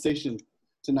conversation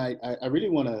tonight, I really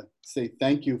want to say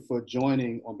thank you for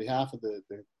joining on behalf of the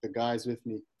guys with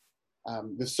me.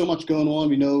 There's so much going on.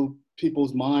 We know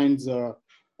people's minds are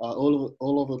all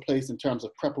over the place in terms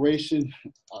of preparation,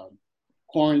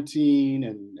 quarantine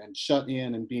and shut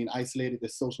in and being isolated, the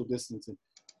social distancing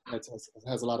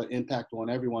has a lot of impact on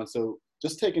everyone. So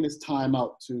just taking this time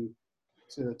out to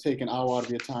take an hour out of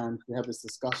your time to have this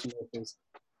discussion with us,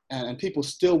 and people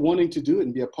still wanting to do it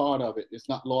and be a part of it, it's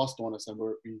not lost on us, and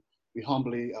we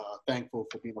humbly thankful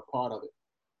for being a part of it.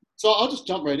 So I'll just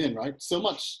jump right in, right? So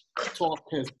much talk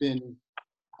has been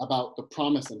about the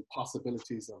promise and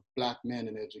possibilities of Black men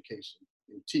in education,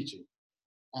 in teaching.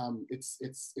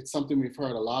 It's something we've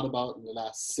heard a lot about in the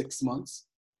last 6 months,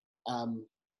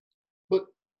 but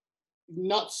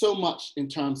not so much in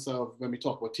terms of when we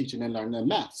talk about teaching and learning and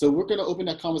math. So we're going to open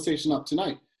that conversation up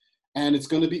tonight, and it's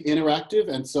going to be interactive.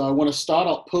 And so I want to start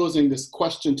out posing this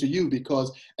question to you,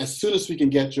 because as soon as we can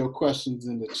get your questions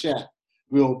in the chat,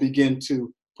 we'll begin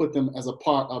to put them as a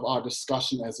part of our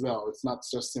discussion as well. It's not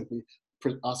just simply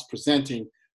us presenting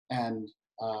and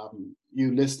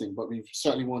you listening, but we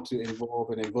certainly want to involve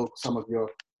and invoke some of your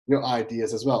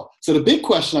ideas as well. So the big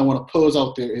question I want to pose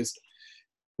out there is,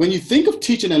 when you think of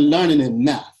teaching and learning in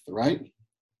math, right?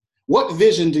 What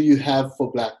vision do you have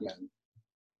for Black men?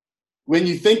 When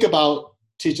you think about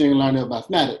teaching and learning of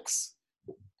mathematics,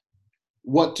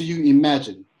 what do you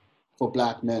imagine for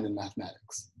Black men in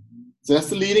mathematics? So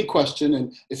that's the leading question.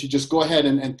 And if you just go ahead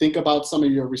and think about some of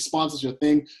your responses, your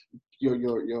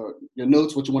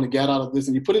notes, what you want to get out of this,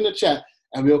 and you put in the chat,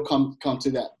 and we'll come to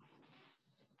that.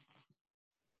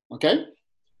 Okay?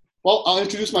 Well, I'll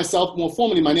introduce myself more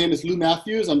formally. My name is Lou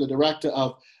Matthews. I'm the Director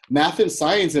of Math and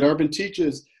Science at Urban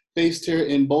Teachers based here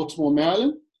in Baltimore,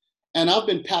 Maryland. And I've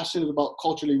been passionate about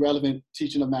culturally relevant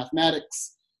teaching of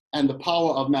mathematics and the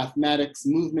power of mathematics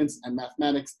movements and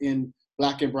mathematics in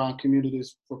Black and brown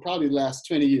communities for probably the last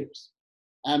 20 years.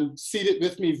 And seated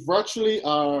with me virtually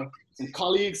are some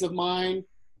colleagues of mine.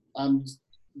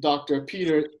 Dr.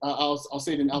 Peter, I'll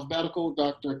say it in alphabetical,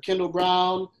 Dr. Kendall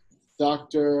Brown,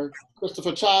 Dr.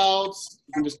 Christopher Childs,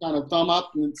 you can just kind of thumb up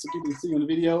and so people can see on the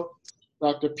video,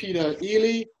 Dr. Peter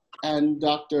Ely, and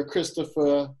Dr.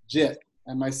 Christopher Jett,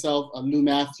 and myself, Lou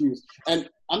Matthews. And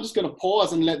I'm just gonna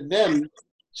pause and let them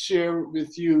share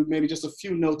with you maybe just a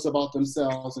few notes about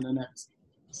themselves in the next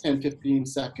 10, 15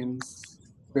 seconds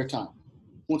of their time.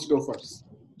 Who wants to go first?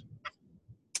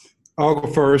 I'll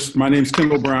go first. My name is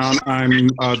Kendall Brown. I'm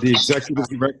the Executive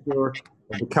Director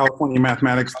of the California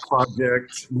Mathematics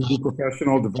Project. We do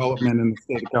professional development in the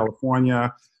state of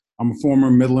California. I'm a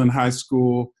former Midland High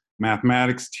School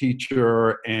mathematics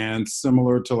teacher, and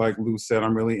similar to like Lou said,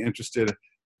 I'm really interested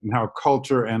in how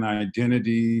culture and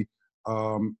identity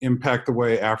impact the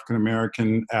way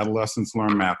African-American adolescents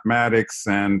learn mathematics.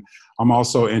 And I'm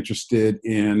also interested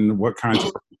in what kinds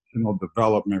of professional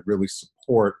development really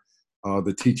support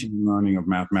the teaching and learning of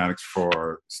mathematics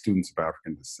for students of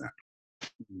African descent.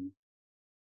 Mm-hmm.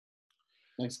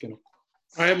 Thanks, Kendall.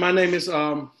 All right, my name is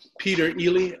Peter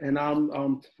Ely, and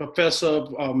I'm professor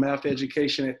of math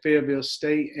education at Fayetteville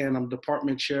State, and I'm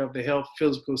department chair of the Health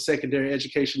Physical Secondary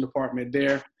Education Department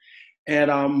there.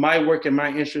 And my work and my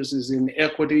interest is in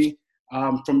equity,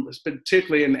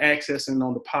 particularly in access and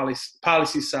on the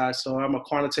policy side. So I'm a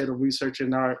quantitative researcher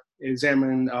and I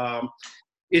examine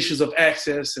issues of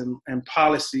access and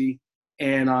policy,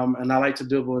 and I like to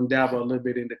dabble a little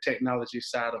bit in the technology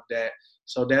side of that.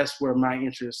 So that's where my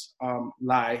interests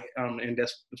lie, and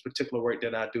that's the particular work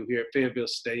that I do here at Fayetteville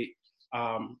State,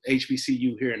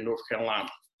 HBCU here in North Carolina.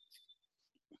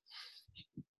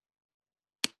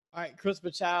 All right,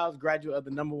 Christopher Childs, graduate of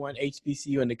the #1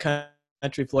 HBCU in the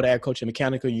country, Florida Agricultural and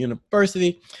Mechanical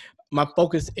University. My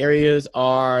focus areas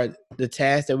are the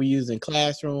tasks that we use in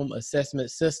classroom,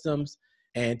 assessment systems,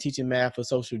 and teaching math for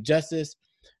social justice.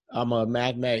 I'm a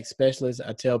mathematics specialist.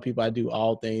 I tell people I do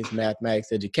all things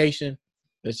mathematics education.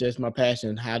 It's just my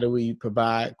passion. How do we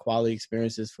provide quality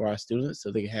experiences for our students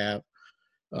so they can have,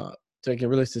 so they can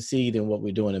really succeed in what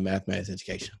we're doing in mathematics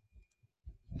education?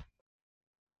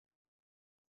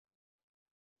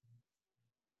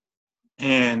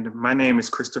 And my name is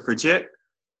Christopher Jett.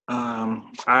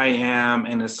 I am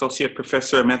an associate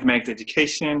professor of mathematics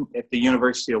education at the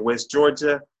University of West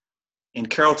Georgia in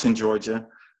Carrollton, Georgia.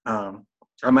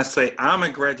 I must say I'm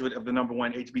a graduate of the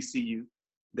 #1 HBCU.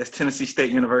 That's Tennessee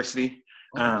State University,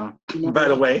 by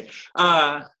the way,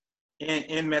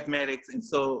 in mathematics. And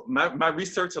so my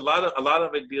research, a lot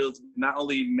of it deals with not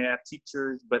only math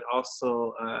teachers, but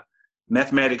also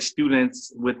mathematics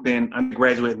students within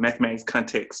undergraduate mathematics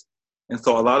context. And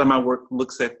so a lot of my work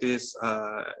looks at this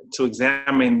to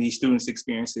examine these students'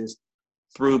 experiences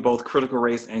through both critical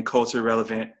race and culture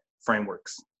relevant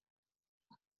frameworks.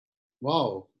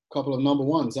 Wow, a couple of number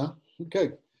ones, huh?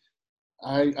 Okay.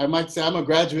 I might say I'm a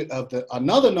graduate of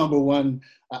another number one,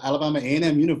 Alabama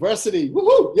A&M University.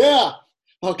 Woohoo! Yeah.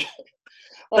 Okay.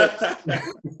 All right.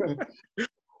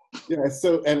 Yeah.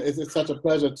 So, and it's such a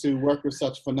pleasure to work with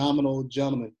such phenomenal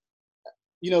gentlemen.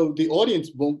 You know, the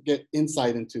audience won't get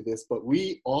insight into this, but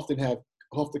we often have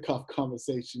off-the-cuff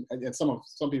conversation, and some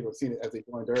people have seen it as they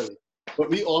joined early. But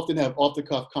we often have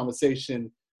off-the-cuff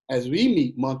conversation as we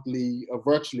meet monthly or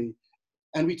virtually.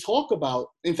 And we talk about,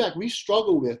 in fact, we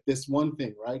struggle with this one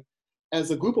thing, right?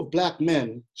 As a group of Black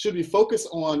men, do we focus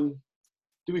on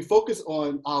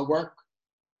our work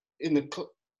in the,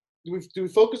 do we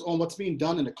focus on what's being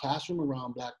done in the classroom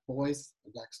around Black boys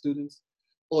and Black students?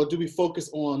 Or do we focus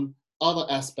on other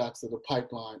aspects of the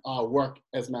pipeline, our work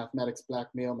as Black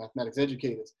male mathematics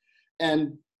educators?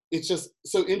 And it's just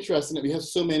so interesting that we have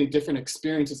so many different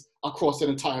experiences across that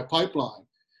entire pipeline.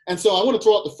 And so I want to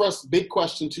throw out the first big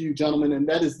question to you, gentlemen, and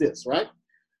that is this, right?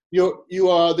 You've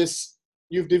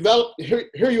developed,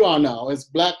 here you are now as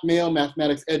Black male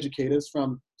mathematics educators,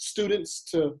 from students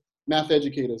to math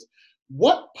educators.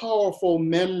 What powerful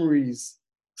memories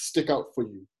stick out for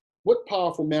you? What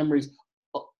powerful memories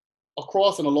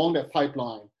across and along that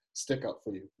pipeline stick out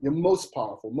for you? Your most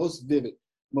powerful, most vivid,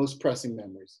 most pressing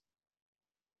memories.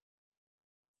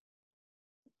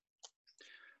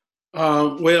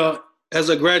 Well, as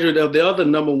a graduate of the other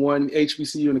number one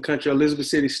HBCU in the country, Elizabeth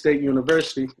City State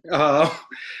University, the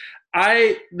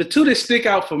two that stick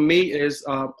out for me is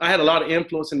I had a lot of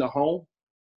influence in the home.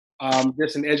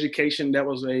 Just in education, that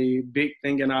was a big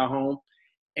thing in our home.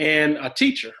 And a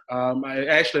teacher,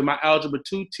 my Algebra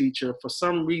 2 teacher, for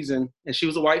some reason, and she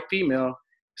was a white female,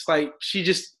 it's like she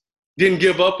just didn't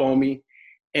give up on me.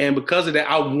 And because of that,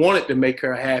 I wanted to make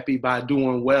her happy by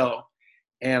doing well.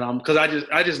 And because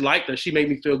I just liked her. She made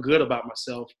me feel good about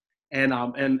myself. And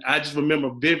I just remember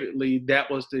vividly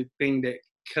that was the thing that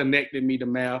connected me to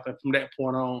math. And from that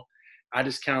point on, I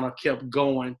just kind of kept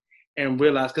going and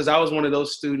realized, because I was one of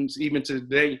those students, even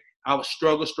today, I would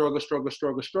struggle.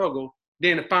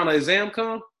 Then the final exam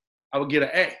come, I would get an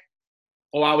A,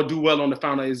 or I would do well on the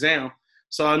final exam.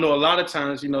 So I know a lot of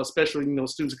times, especially,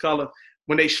 students of color,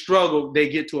 when they struggle, they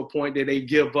get to a point that they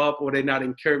give up or they're not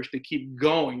encouraged to keep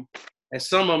going. And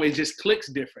some of them, it just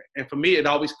clicks different. And for me, it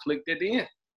always clicked at the end.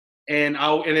 And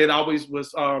it always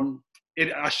was,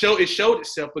 it showed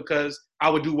itself because I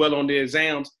would do well on the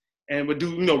exams and would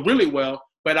do, really well,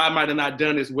 but I might have not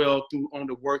done as well on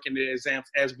the work and the exams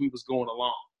as we was going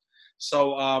along.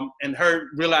 So, and her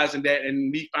realizing that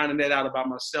and me finding that out about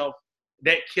myself,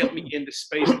 that kept me in the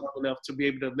space long enough to be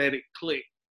able to let it click,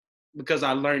 because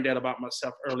I learned that about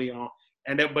myself early on.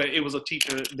 But it was a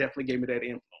teacher that definitely gave me that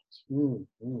influence.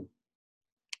 Mm-hmm.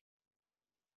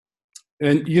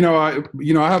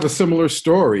 And I have a similar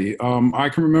story. I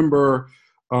can remember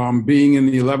being in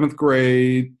the 11th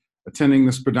grade, attending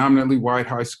this predominantly white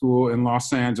high school in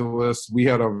Los Angeles. We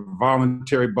had a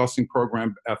voluntary busing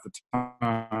program at the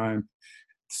time.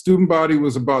 Student body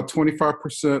was about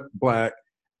 25% Black.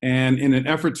 And in an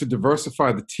effort to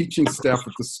diversify the teaching staff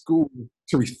at the school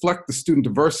to reflect the student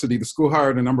diversity, the school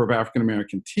hired a number of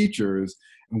African-American teachers.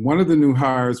 And one of the new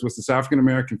hires was this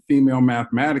African-American female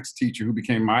mathematics teacher who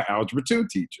became my Algebra 2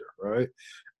 teacher, right?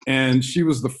 And she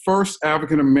was the first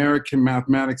African-American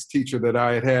mathematics teacher that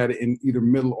I had had in either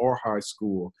middle or high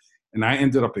school. And I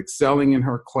ended up excelling in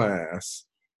her class.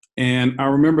 And I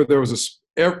remember there was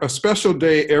a special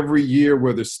day every year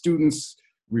where the students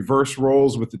reverse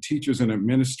roles with the teachers and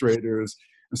administrators.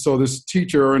 And so this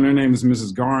teacher, and her name is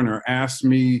Mrs. Garner, asked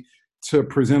me to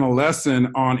present a lesson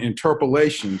on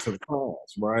interpolation to the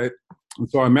class, right?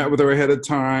 And so I met with her ahead of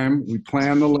time, we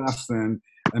planned the lesson,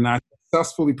 and I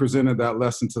successfully presented that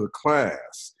lesson to the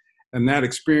class. And that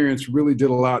experience really did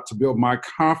a lot to build my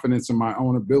confidence in my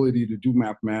own ability to do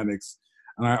mathematics.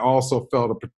 And I also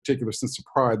felt a particular sense of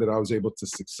pride that I was able to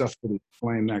successfully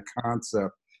explain that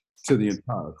concept to the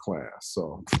entire class.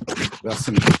 So that's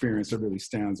an experience that really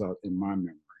stands out in my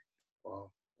memory.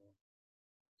 Wow.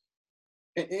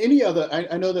 Any other,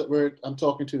 I know that I'm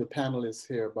talking to the panelists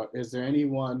here, but is there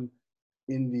anyone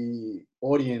in the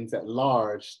audience at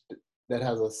large that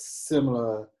has a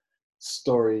similar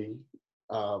story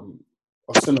or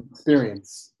similar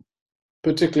experience,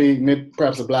 particularly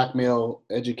perhaps a Black male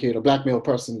educator, Black male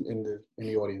person in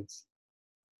the audience?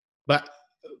 But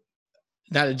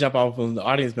not to jump off from the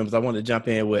audience members, I want to jump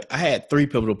in with, I had 3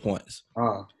 pivotal points.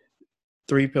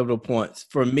 3 pivotal points.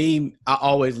 For me, I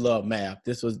always loved math.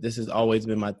 This has always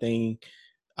been my thing.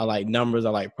 I like numbers,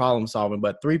 I like problem solving,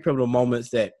 but 3 pivotal moments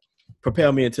that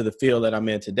propel me into the field that I'm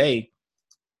in today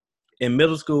In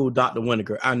middle school, Dr.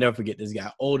 Winiger, I'll never forget this guy,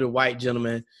 older white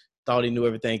gentleman, thought he knew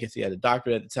everything because he had a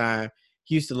doctorate at the time.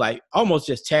 He used to like almost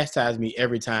just chastise me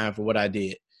every time for what I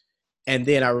did. And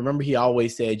then I remember he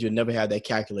always said, you'll never have that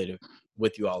calculator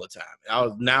with you all the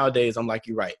time. Nowadays, I'm like,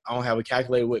 you're right. I don't have a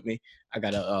calculator with me. I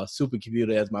got a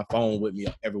supercomputer as my phone with me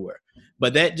everywhere.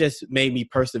 But that just made me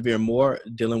persevere more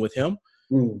dealing with him.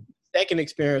 Second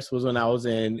experience was when I was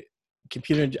in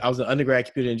I was an undergrad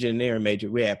computer engineering major.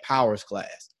 We had powers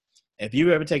class. If you've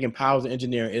ever taken powers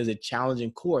engineering, it is a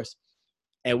challenging course.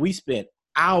 And we spent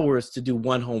hours to do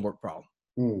one homework problem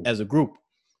as a group.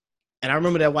 And I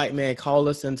remember that white man called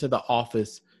us into the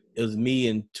office. It was me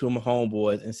and two of my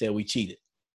homeboys and said we cheated.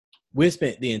 We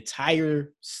spent the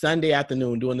entire Sunday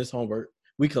afternoon doing this homework.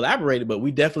 We collaborated, but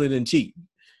we definitely didn't cheat.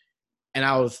 And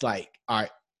I was like, all right,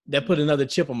 that put another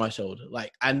chip on my shoulder.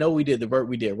 Like, I know we did the work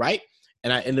we did right.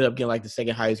 And I ended up getting like the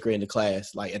second highest grade in the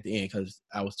class, like at the end, because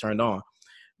I was turned on.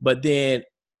 But then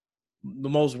the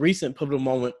most recent pivotal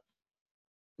moment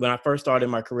when I first started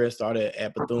my career, started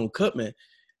at Bethune-Cookman,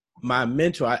 my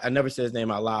mentor, I never said his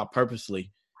name out loud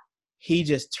purposely. He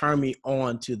just turned me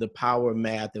on to the power of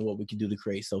math and what we can do to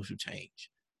create social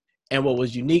change. And what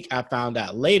was unique, I found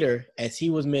out later, as he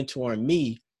was mentoring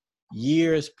me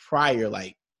years prior,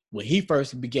 like when he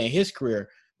first began his career,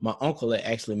 my uncle had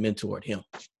actually mentored him.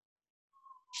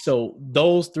 So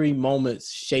those three moments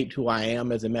shaped who I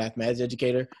am as a mathematics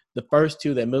educator. The first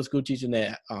two, that middle school teacher and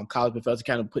that college professor,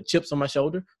 kind of put chips on my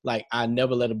shoulder. Like, I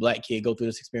never let a Black kid go through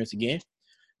this experience again.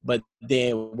 But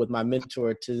then with my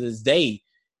mentor to this day,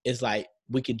 it's like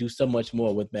we could do so much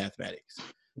more with mathematics.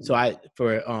 So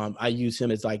I use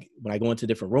him as like, when I go into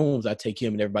different rooms, I take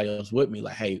him and everybody else with me.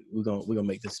 Like, hey, we're gonna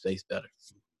make this space better.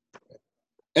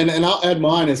 And I'll add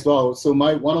mine as well. So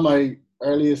one of my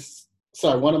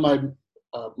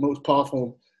most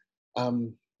powerful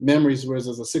memories was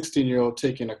as a 16-year-old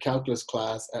taking a calculus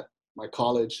class at my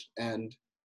college. And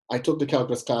I took the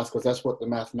calculus class because that's what the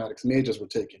mathematics majors were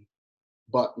taking.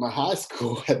 But my high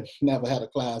school had never had a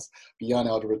class beyond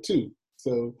Algebra 2.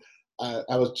 So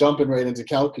I was jumping right into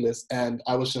calculus, and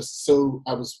I was just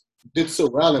did so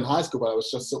well in high school, but I was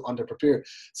just so underprepared.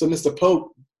 So Mr.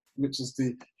 Pope,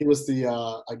 he was the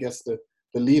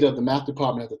leader of the math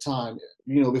department at the time,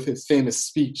 with his famous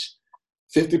speech,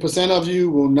 50% of you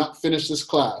will not finish this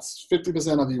class.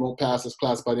 50% of you won't pass this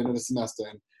class by the end of the semester.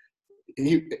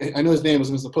 And I know his name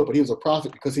was Mr. Pope, but he was a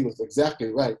prophet because he was exactly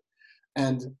right.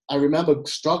 And I remember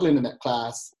struggling in that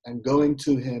class and going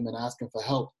to him and asking for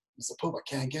help. Mr. Pope, I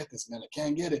can't get this, man. I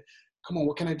can't get it. Come on,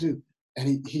 what can I do?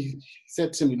 And he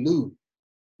said to me, Lou,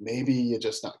 maybe you're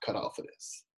just not cut out for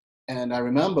this. And I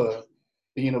remember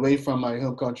being away from my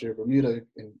home country of Bermuda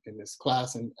in this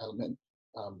class in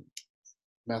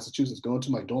Massachusetts, going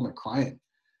to my dorm and crying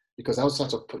because I was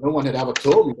no one had ever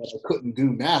told me that I couldn't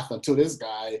do math until this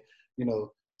guy,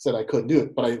 said I couldn't do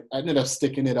it. But I ended up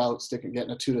getting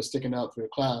a tutor, sticking out through the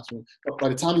class. But by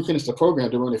the time we finished the program,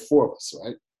 there were only 4 of us,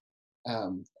 right?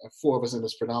 4 of us in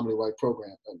this predominantly white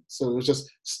program. And so it was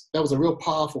that was a real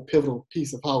powerful, pivotal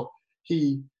piece of how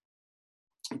he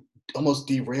almost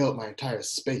derailed my entire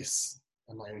space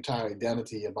and my entire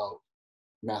identity about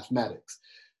mathematics.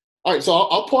 All right, so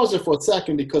I'll pause there for a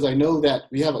second because I know that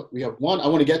we have one. I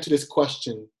want to get to this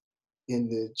question in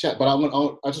the chat, but I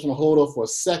just want to hold off for a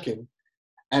second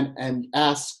and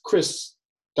ask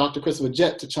Dr. Christopher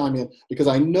Jett to chime in, because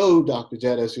I know, Dr.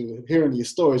 Jett, as you're hearing these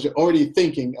stories, you're already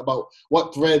thinking about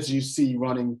what threads you see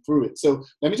running through it. So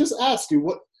let me just ask you,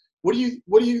 what do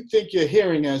you think you're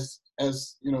hearing as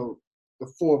the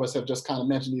 4 of us have just kind of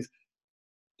mentioned these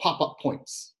pop-up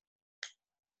points?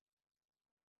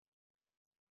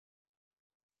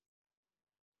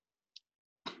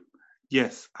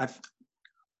 Yes.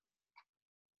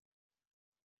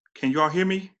 Can you all hear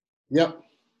me? Yep.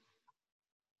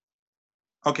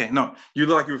 Okay, no, you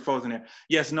look like you were frozen there.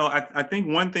 Yes, no, I think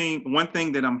one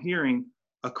thing that I'm hearing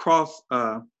across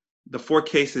the 4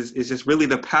 cases is just really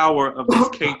the power of this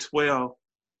K-12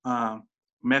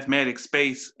 mathematics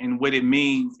space and what it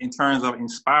means in terms of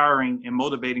inspiring and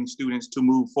motivating students to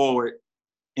move forward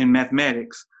in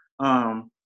mathematics.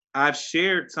 I've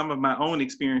shared some of my own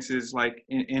experiences, like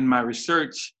in my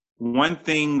research. One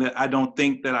thing that I don't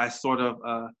think that I sort of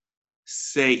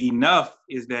say enough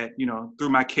is that, through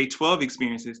my K-12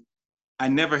 experiences, I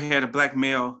never had a Black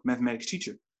male mathematics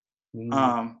teacher.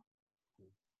 Mm-hmm.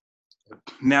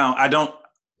 Now I don't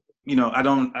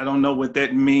know what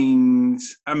that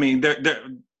means. I mean, there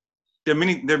are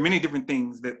many different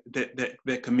things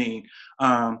that can mean.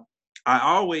 I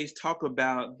always talk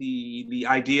about the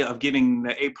idea of getting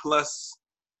the A+,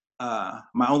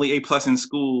 my only A+ in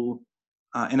school,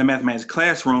 in a mathematics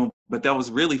classroom, but that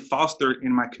was really fostered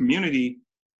in my community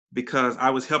because I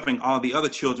was helping all the other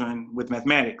children with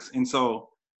mathematics. And so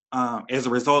as a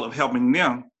result of helping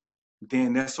them,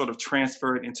 then that sort of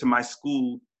transferred into my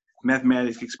school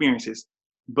mathematics experiences.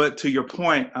 But to your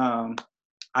point,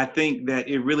 I think that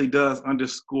it really does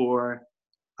underscore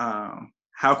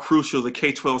how crucial the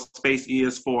K-12 space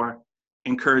is for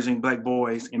encouraging Black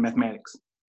boys in mathematics.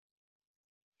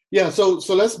 Yeah, so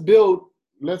let's build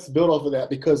off of that,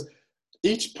 because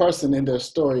each person in their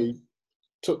story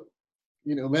took,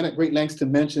 went at great lengths to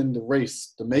mention the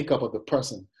race, the makeup of the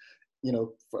person,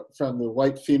 from the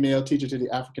white female teacher to the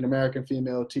African American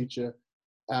female teacher.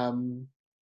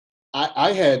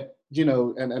 I had,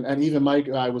 and even my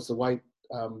guy was a white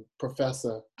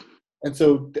professor, and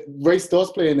so race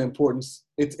does play an importance.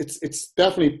 It's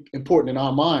definitely important in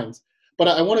our minds. But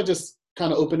I want to just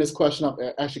kind of open this question up.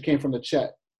 It actually came from the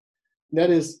chat. That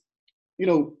is,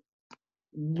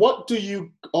 what do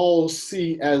you all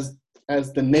see as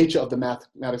the nature of the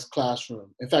mathematics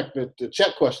classroom? In fact, the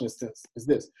chat question is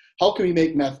this: how can we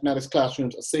make mathematics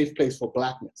classrooms a safe place for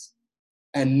Blackness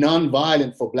and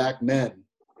non-violent for Black men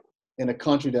in a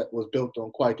country that was built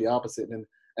on quite the opposite? And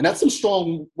that's some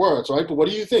strong words, right? But what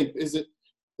do you think?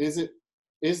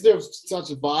 Is there such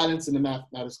violence in the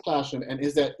mathematics classroom? And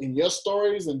is that in your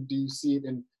stories? And do you see it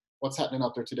in what's happening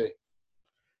out there today?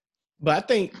 But I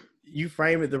think you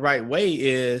frame it the right way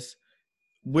is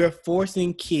we're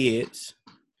forcing kids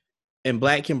and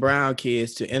Black and brown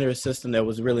kids to enter a system that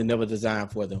was really never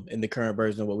designed for them in the current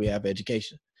version of what we have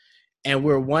education. And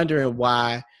we're wondering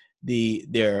why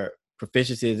their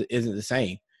proficiency isn't the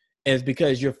same. And it's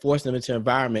because you're forcing them into an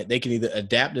environment. They can either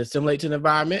adapt and assimilate to the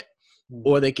environment,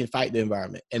 or they can fight the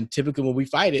environment. And typically when we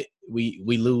fight it, we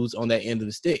lose on that end of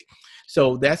the stick.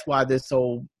 So that's why this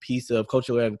whole piece of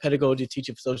cultural pedagogy,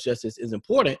 teaching for social justice is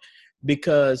important,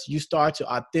 because you start to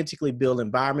authentically build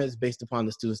environments based upon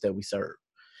the students that we serve,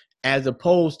 as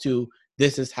opposed to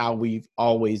this is how we've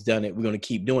always done it. We're going to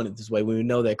keep doing it this way when we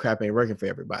know that crap ain't working for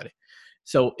everybody.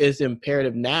 So it's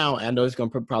imperative now. I know it's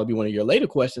going to probably be one of your later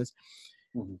questions.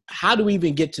 Mm-hmm. How do we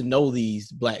even get to know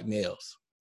these Black males?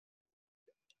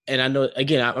 And I know,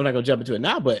 again, I'm not going to jump into it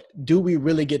now, but do we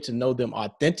really get to know them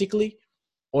authentically,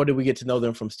 or do we get to know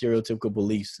them from stereotypical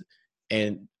beliefs,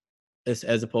 and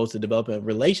as opposed to developing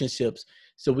relationships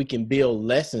so we can build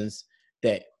lessons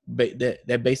that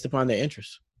based upon their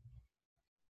interests?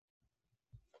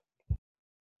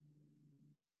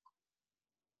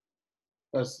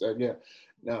 That's yeah.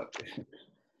 Now,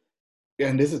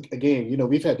 and this is, again,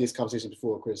 we've had these conversations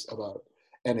before, Chris, about,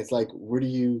 and it's like, where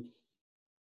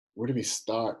do we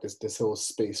start this whole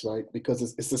space, right? Because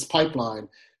it's this pipeline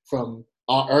from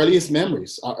our earliest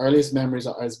memories. Our earliest memories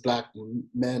are as Black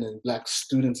men and Black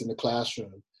students in the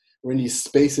classroom. We're in these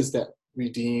spaces that we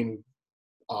deem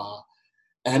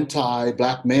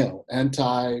anti-Black male,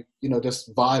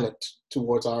 just violent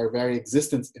towards our very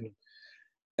existence.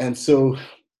 And so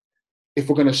if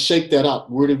we're going to shake that up,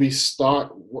 where do we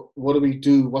start? What do we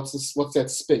do? What's that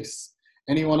space?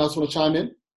 Anyone else want to chime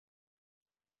in?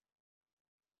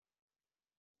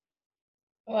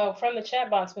 Well, from the chat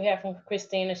box we have from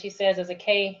Christina, she says, as a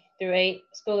K-8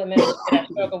 school administrator, I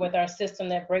struggle with our system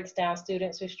that breaks down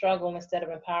students who struggle instead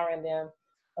of empowering them.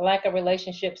 A lack of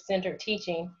relationship-centered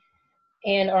teaching,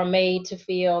 and are made to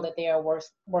feel that they are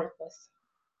worthless.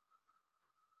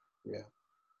 Yeah.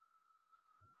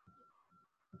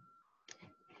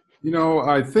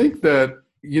 I think that,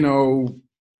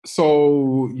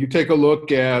 so you take a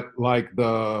look at like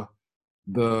the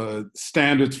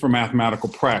standards for mathematical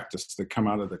practice that come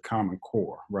out of the Common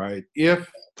Core, right?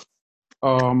 If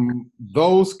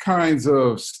those kinds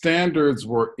of standards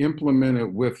were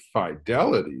implemented with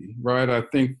fidelity, right, I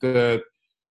think that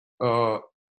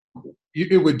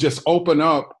it would just open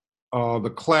up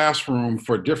the classroom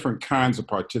for different kinds of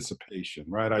participation,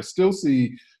 right? I still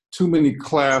see too many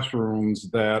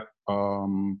classrooms that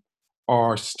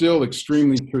are still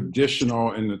extremely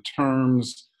traditional in the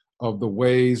terms of the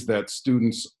ways that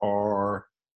students are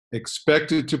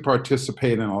expected to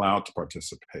participate and allowed to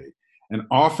participate. And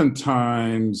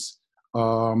oftentimes,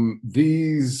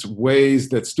 these ways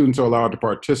that students are allowed to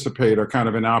participate are kind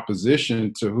of in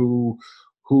opposition to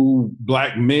who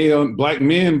Black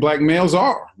males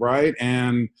are, right?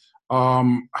 And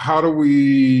how do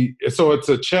we, so it's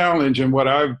a challenge, and what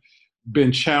I've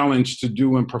been challenged to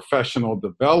do in professional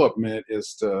development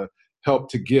is to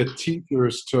help to get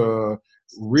teachers to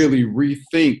really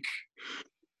rethink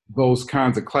those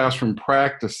kinds of classroom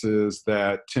practices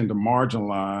that tend to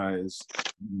marginalize,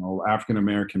 African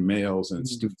American males and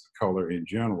students of color in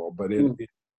general. But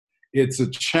it's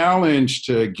a challenge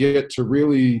to get to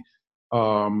really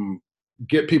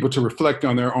get people to reflect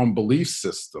on their own belief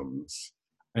systems.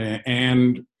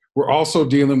 And we're also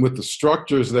dealing with the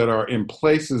structures that are in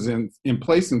place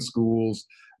in schools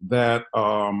that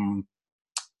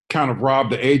kind of rob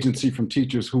the agency from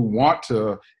teachers who want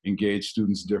to engage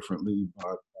students differently,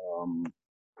 but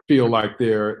feel like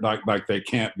like they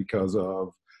can't because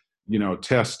of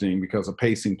testing, because of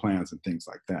pacing plans and things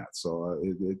like that. So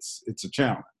it's a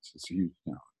challenge. It's a huge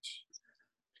challenge.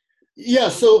 Yeah.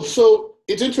 So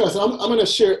it's interesting. I'm going to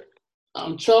share.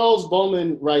 Charles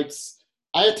Bowman writes,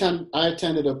 I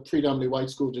attended a predominantly white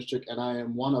school district, and I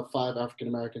am one of 5 African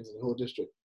Americans in the whole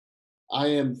district. I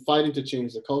am fighting to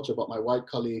change the culture, but my white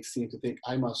colleagues seem to think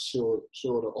I must show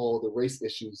all the race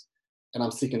issues, and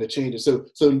I'm seeking to change it. So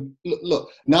look,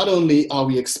 not only are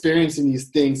we experiencing these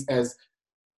things as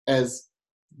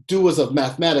doers of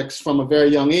mathematics from a very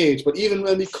young age, but even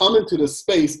when we come into the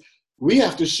space, we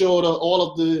have to shoulder all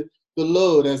of the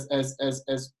load as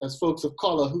folks of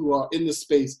color who are in the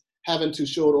space, having to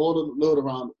shoulder all the load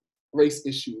around race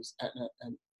issues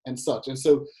and such. And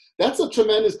so that's a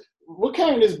tremendous, we're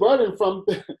carrying this burden from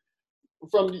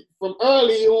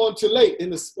early on to late in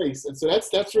the space. And so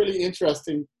that's really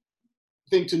interesting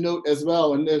thing to note as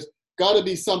well. And there's got to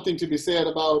be something to be said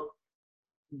about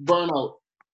burnout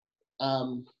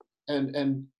and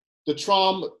the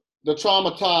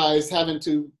traumatized having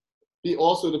to be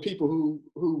also the people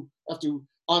who have to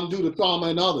undo the trauma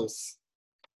in others.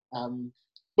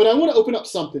 But I want to open up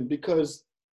something, because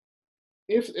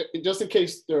if just in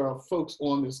case there are folks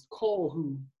on this call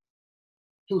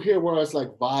who hear words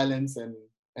like violence and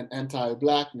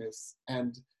anti-Blackness,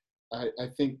 and I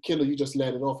think, Kendall, you just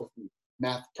led it off with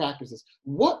math practices.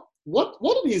 What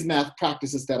are these math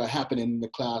practices that are happening in the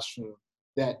classroom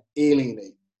that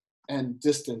alienate and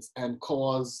distance and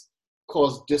cause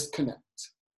disconnect?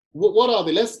 What are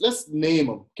they? Let's name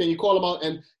them. Can you call them out?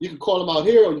 And you can call them out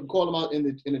here, or you can call them out in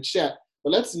the chat.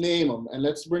 But let's name them and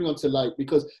let's bring them to light,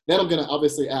 because then I'm going to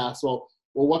obviously ask, well,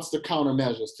 what's the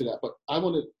countermeasures to that? But I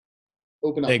want to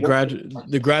open up.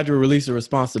 The gradual release of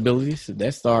responsibilities,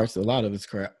 that starts a lot of it's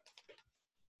crap.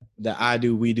 The I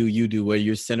do, we do, you do, where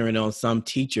you're centering on some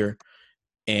teacher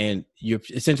and you're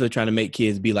essentially trying to make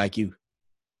kids be like you.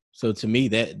 So to me,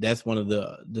 that's one of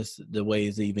the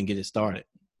ways to even get it started.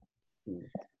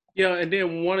 Yeah, and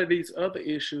then one of these other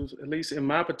issues, at least in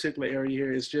my particular area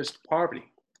here, is just poverty.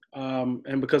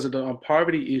 And because of the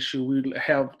poverty issue, we don't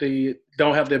have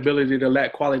the ability to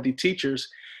lack quality teachers.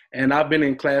 And I've been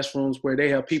in classrooms where they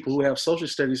have people who have social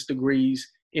studies degrees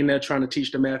in there trying to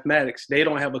teach the mathematics. They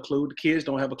don't have a clue. The kids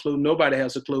don't have a clue. Nobody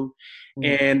has a clue.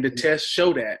 Mm-hmm. And the tests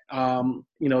show that,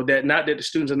 that not that the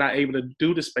students are not able to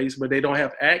do the space, but they don't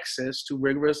have access to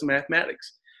rigorous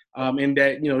mathematics. And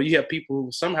that, you have people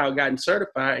who somehow gotten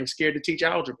certified and scared to teach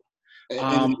algebra.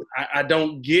 I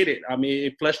don't get it. I mean,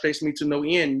 it frustrates me to no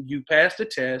end. You pass the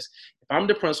test. If I'm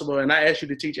the principal and I ask you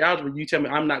to teach algebra, you tell me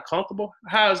I'm not comfortable.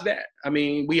 How is that? I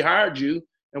mean, we hired you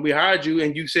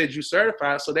and you said you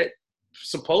certified. So that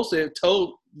supposed to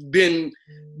have been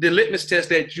the litmus test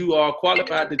that you are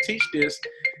qualified to teach this.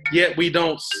 Yet we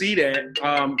don't see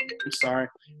that.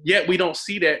 Yet we don't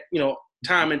see that,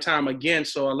 time and time again.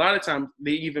 So a lot of times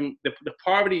the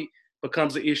poverty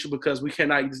becomes an issue because we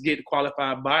cannot just get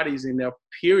qualified bodies in there,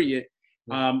 period,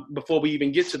 before we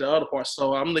even get to the other part.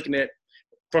 So I'm looking at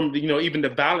from even the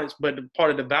balance, but the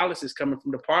part of the balance is coming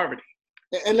from the poverty.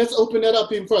 And let's open that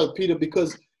up even further, Peter,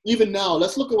 because even now,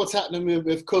 let's look at what's happening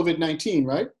with COVID-19,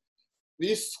 right?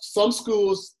 Some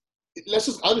schools,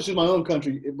 I'll just use my own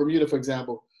country, Bermuda, for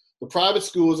example. The private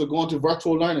schools are going to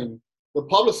virtual learning. The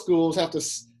public schools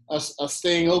are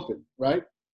staying open, right?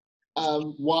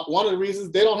 One of the reasons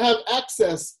they don't have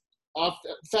access, our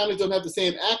families don't have the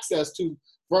same access to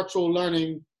virtual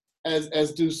learning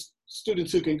as do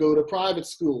students who can go to private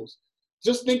schools.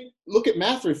 Just look at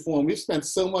math reform. We've spent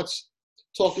so much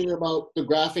talking about the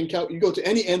graphing calc. You go to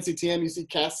any NCTM, you see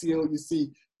Casio, you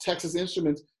see Texas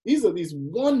Instruments. These are these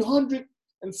 $100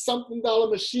 and something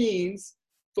machines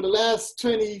for the last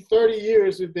 20, 30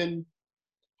 years we've been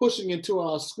pushing into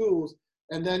our schools.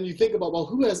 And then you think about, well,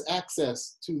 who has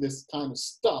access to this kind of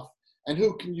stuff and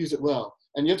who can use it well?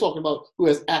 And you're talking about who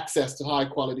has access to high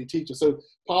quality teachers. So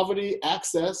poverty,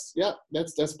 access, yeah,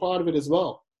 that's part of it as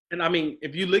well. And I mean,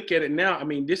 if you look at it now, I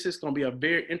mean, this is going to be a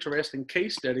very interesting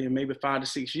case study in maybe 5 to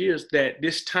 6 years, that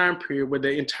this time period where the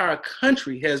entire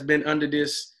country has been under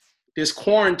this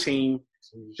quarantine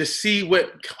to see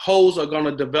what holes are going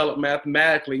to develop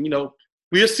mathematically.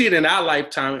 We'll see it in our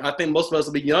lifetime. I think most of us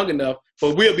will be young enough,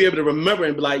 but we'll be able to remember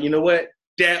and be like, you know what,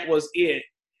 that was it.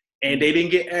 And they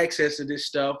didn't get access to this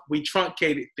stuff. We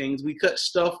truncated things. We cut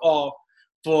stuff off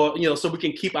for, so we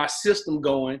can keep our system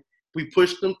going. We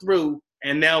pushed them through.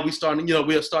 And now we'll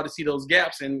start to see those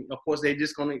gaps. And of course, they're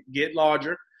just going to get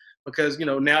larger because,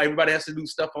 now everybody has to do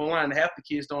stuff online. Half the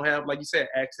kids don't have, like you said,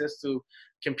 access to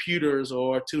computers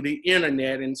or to the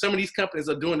internet. And some of these companies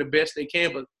are doing the best they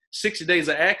can, but 60 days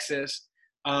of access,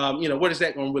 what is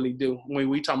that going to really do when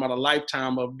we talk about a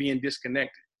lifetime of being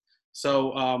disconnected?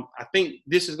 So I think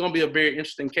this is going to be a very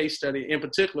interesting case study, in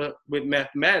particular with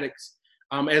mathematics,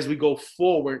 as we go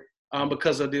forward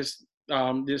because of this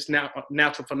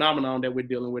natural phenomenon that we're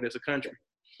dealing with as a country.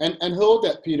 And hold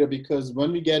that, Peter, because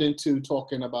when we get into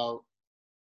talking about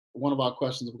one of our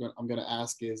questions I'm going to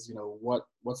ask is,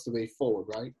 what's the way forward,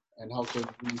 right? And how can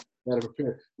we better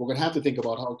prepare? We're going to have to think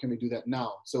about how can we do that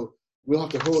now. So we'll have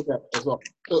to hold that as well.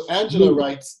 So Angela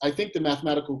writes, I think the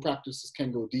mathematical practices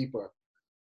can go deeper.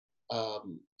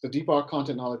 The deeper our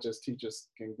content knowledge as teachers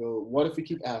can go, what if we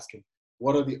keep asking,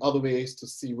 what are the other ways to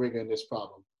see rigor in this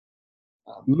problem?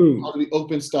 How do we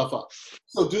open stuff up?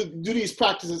 So do these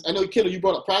practices, I know, Kendall, you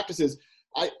brought up practices.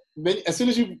 As soon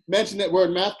as you mentioned that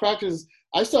word math practices,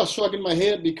 I start shrugging my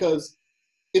head because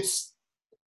it's,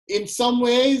 in some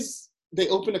ways, they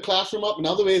open the classroom up. In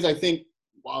other ways, I think,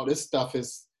 wow, this stuff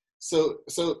is so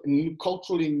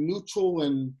culturally neutral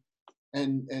and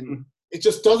it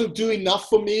just doesn't do enough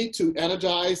for me to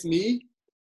energize me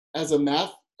as a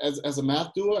math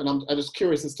doer. And I'm just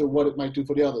curious as to what it might do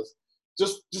for the others.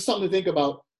 Just something to think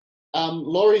about.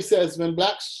 Laurie says, when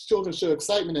Black children show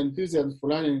excitement and enthusiasm for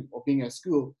learning or being at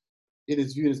school, it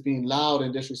is viewed as being loud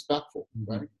and disrespectful,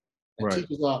 right? And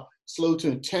teachers are slow to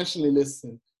intentionally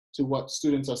listen to what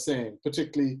students are saying,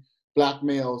 particularly Black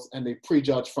males, and they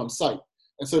prejudge from sight.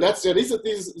 And so these are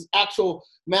actual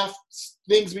math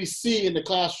things we see in the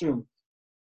classroom.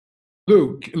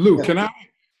 Luke, yeah. Can I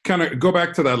kind of go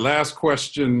back to that last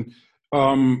question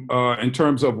in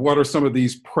terms of what are some of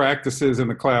these practices in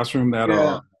the classroom that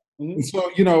are,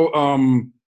 so,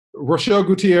 Rochelle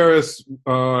Gutierrez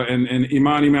and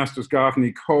Imani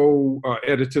Masters-Goffney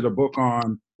co-edited a book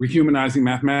on rehumanizing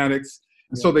mathematics.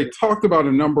 And so they talked about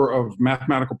a number of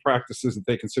mathematical practices that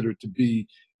they considered to be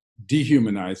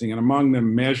dehumanizing, and among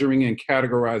them measuring and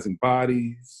categorizing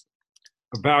bodies,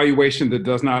 evaluation that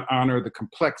does not honor the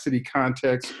complexity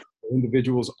context of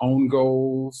individuals' own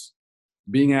goals,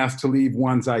 being asked to leave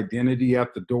one's identity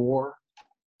at the door,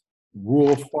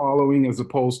 rule following as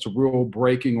opposed to rule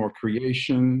breaking or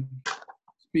creation,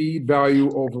 speed value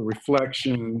over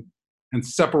reflection, and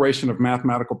separation of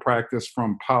mathematical practice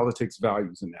from politics,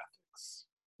 values, and ethics.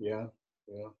 Yeah.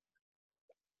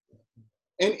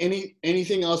 And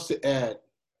anything else to add?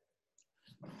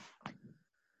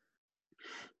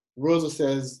 Rosa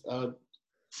says,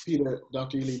 Peter,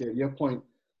 Dr. Ely, that your point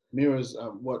mirrors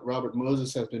what Robert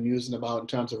Moses has been musing about in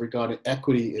terms of regarding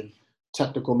equity in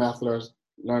technical math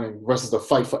learning versus the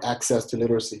fight for access to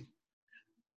literacy.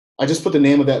 I just put the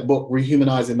name of that book,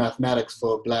 Rehumanizing Mathematics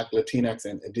for Black, Latinx,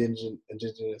 and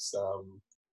Indigenous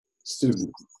students,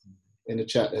 in the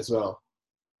chat as well.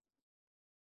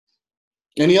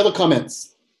 Any other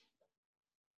comments?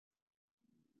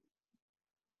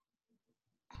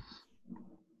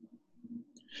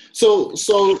 So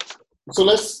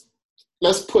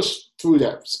let's push through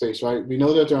that space, right? We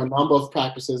know that there are a number of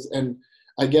practices, and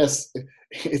I guess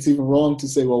it's even wrong to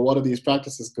say, well, what are these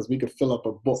practices? Because we could fill up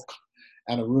a book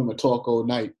and a room and talk all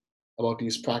night about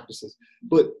these practices.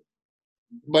 But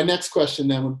my next question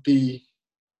then would be,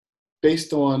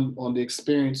 based on the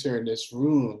experience here in this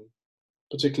room,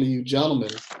 particularly you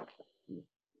gentlemen,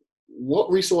 what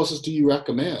resources do you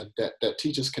recommend that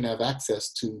teachers can have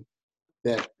access to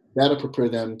that'll prepare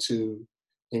them to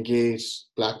engage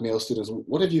Black male students?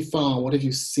 What have you found? What have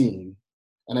you seen?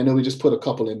 And I know we just put a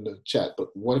couple in the chat, but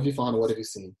what have you found and what have you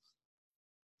seen?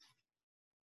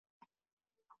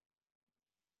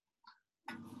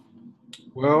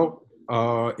 Well,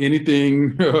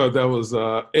 anything that was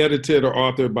edited or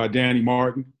authored by Danny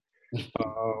Martin,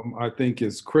 I think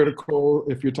is critical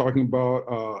if you're talking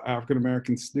about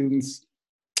African-American students,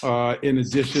 in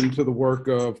addition to the work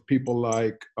of people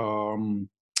like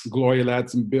Gloria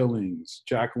Ladson-Billings,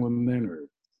 Jacqueline Leonard,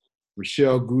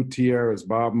 Rochelle Gutierrez,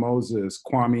 Bob Moses,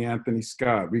 Kwame Anthony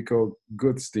Scott, Rico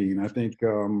Goodstein. I think,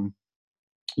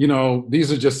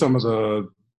 these are just some of the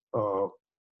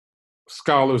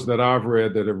scholars that I've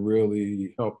read that have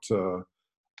really helped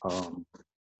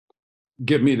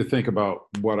get me to think about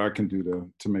what I can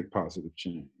do to make positive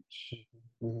change.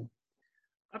 Mm-hmm.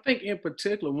 I think in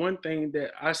particular, one thing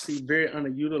that I see very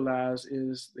underutilized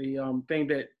is the thing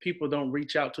that people don't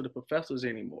reach out to the professors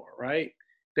anymore, right?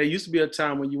 There used to be a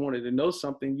time when you wanted to know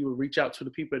something, you would reach out to the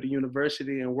people at the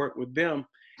university and work with them.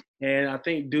 And I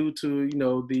think due to,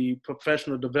 the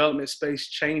professional development space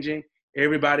changing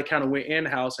everybody kind of went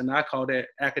in-house, and I call that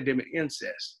academic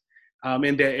incest.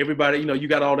 In that everybody, you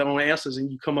got all their own answers,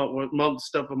 and you come up with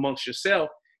stuff amongst yourself,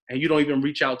 and you don't even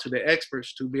reach out to the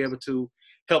experts to be able to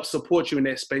help support you in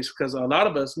that space. Because a lot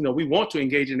of us, we want to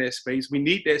engage in that space. We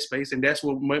need that space, and that's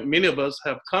where many of us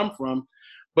have come from.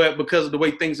 But because of the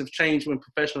way things have changed when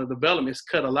professional development, it's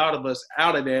cut a lot of us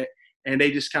out of that, and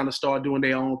they just kind of start doing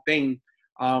their own thing,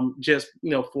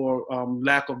 for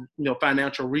lack of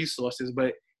financial resources.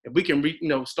 But if we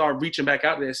can start reaching back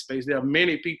out to that space, there are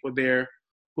many people there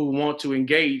who want to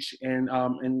engage and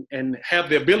have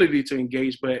the ability to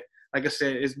engage. But like I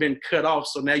said, it's been cut off.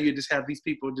 So now you just have these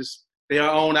people just their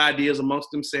own ideas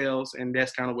amongst themselves, and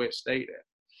that's kind of where it stayed at.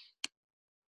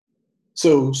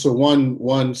 So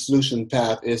one solution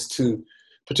path is to,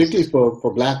 particularly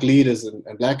for Black leaders and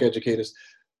Black educators,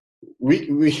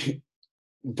 we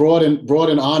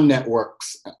broaden our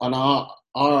networks and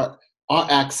our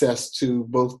access to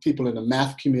both people in the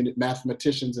math community,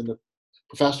 mathematicians in the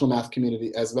professional math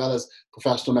community, as well as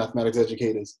professional mathematics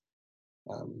educators.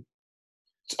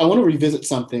 I want to revisit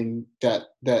something that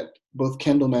both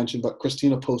Kendall mentioned, but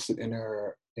Christina posted in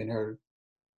her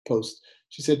post.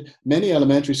 She said many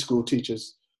elementary school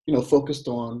teachers,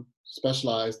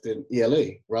 specialized in ELA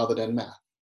rather than math.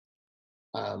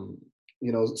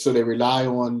 So they rely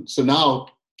on. So now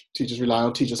teachers rely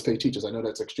on Teachers Pay Teachers. I know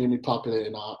that's extremely popular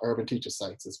in our urban teacher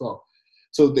sites as well.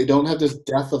 So they don't have this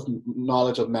depth of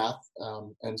knowledge of math,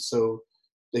 and so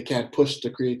they can't push the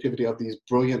creativity of these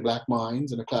brilliant Black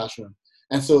minds in the classroom.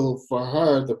 And so for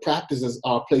her, the practices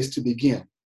are a place to begin.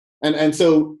 And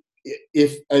so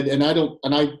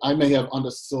I may have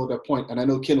understood that point, and I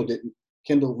know Kendall didn't.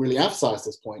 Kendall really emphasized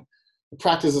this point. The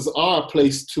practices are a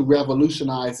place to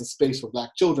revolutionize the space for Black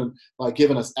children by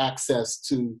giving us access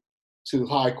to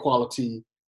high quality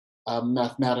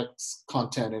mathematics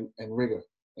content and rigor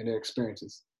in their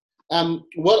experiences.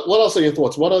 What else are your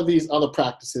thoughts? What are these other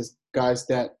practices, guys,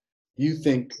 that you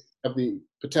think have the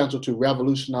potential to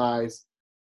revolutionize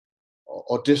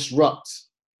or disrupt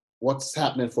what's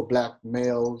happening for Black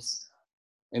males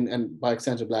and by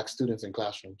extension Black students in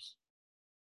classrooms?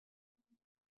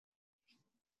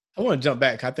 I want to jump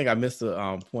back. I think I missed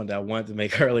the point that I wanted to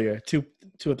make earlier. Two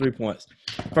or 3 points.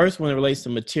 First, when it relates to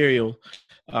material,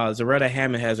 Zaretta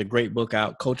Hammond has a great book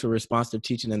out, Cultural Responsive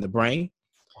Teaching in the Brain.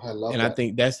 I love and that. I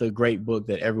think that's a great book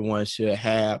that everyone should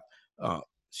have.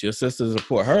 She'll sister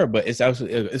support her, but it's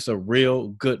a real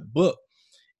good book.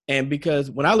 And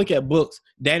because when I look at books,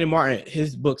 Danny Martin,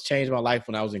 his books changed my life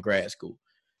when I was in grad school.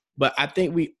 But I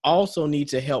think we also need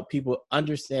to help people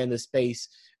understand the space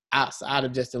outside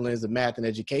of just the lens of math and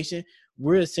education.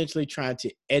 We're essentially trying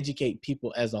to educate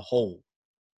people as a whole.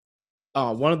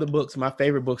 One of the books, my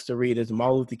favorite books to read, is the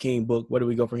Martin Luther King book, Where Do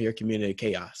We Go From Here? Community of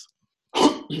Chaos.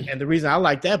 And the reason I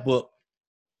like that book,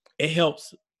 it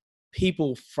helps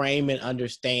people frame and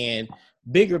understand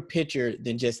bigger picture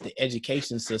than just the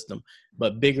education system,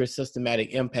 but bigger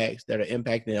systematic impacts that are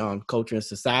impacting on culture and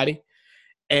society.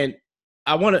 And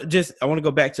I want to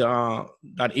go back to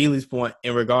Dr. Ely's point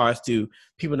in regards to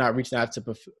people not reaching out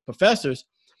to professors.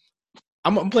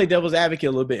 I'm going to play devil's advocate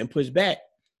a little bit and push back.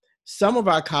 Some of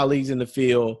our colleagues in the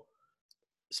field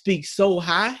speak so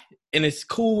high, and it's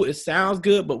cool, it sounds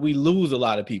good, but we lose a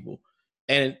lot of people.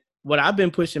 And what I've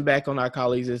been pushing back on our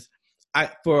colleagues is,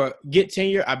 for get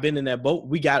tenure, I've been in that boat.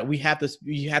 You have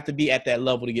to be at that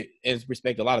level to get and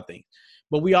respect a lot of things.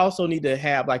 But we also need to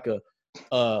have like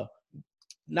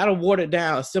not a watered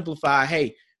down, a simplified,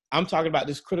 hey, I'm talking about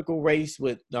this critical race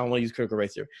with, I don't want to use critical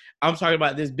race here. I'm talking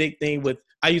about this big thing with,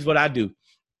 I use what I do.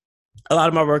 A lot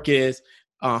of my work is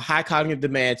high cognitive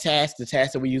demand tasks, the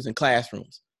tasks that we use in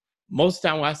classrooms. Most of the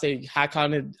time when I say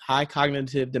high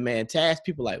cognitive demand tasks,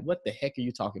 people are like, what the heck are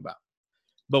you talking about?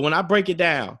 But when I break it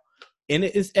down, in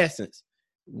its essence,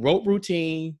 rote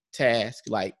routine task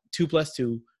like 2 +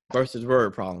 2 versus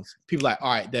word problems, people are like,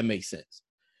 all right, that makes sense.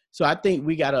 So I think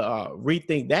we got to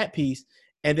rethink that piece,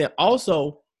 and then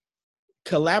also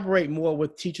collaborate more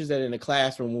with teachers that are in the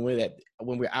classroom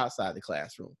when we're outside the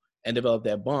classroom, and develop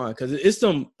that bond, because it's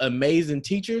some amazing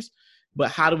teachers, but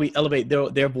how do we elevate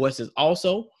their voices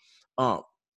also?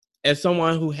 As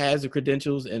someone who has the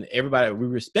credentials and everybody, we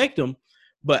respect them,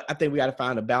 but I think we got to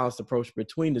find a balanced approach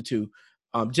between the two,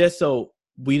 just so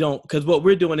we don't, because what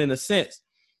we're doing in a sense,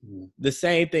 the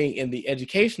same thing in the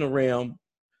educational realm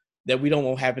that we don't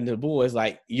want to happen to the boys.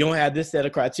 Like, you don't have this set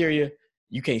of criteria,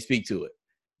 you can't speak to it.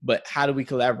 But how do we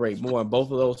collaborate more in both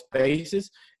of those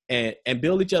spaces and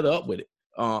build each other up with it?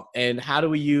 And how do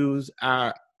we use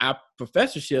our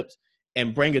professorships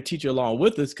and bring a teacher along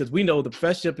with us? Because we know the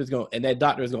professorship is going, and that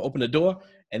doctor is going to open the door,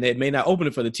 and they may not open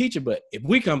it for the teacher, but if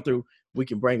we come through, we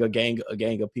can bring a gang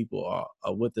of people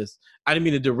with us. I didn't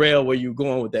mean to derail where you're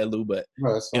going with that, Lou, but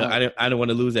No, that's you know, fine. I didn't want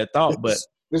to lose that thought. But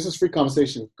This is free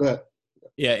conversation. Go ahead.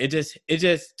 yeah, it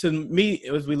just to me,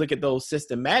 as we look at those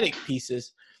systematic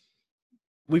pieces,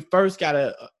 we first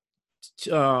gotta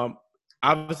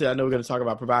obviously, I know we're going to talk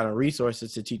about providing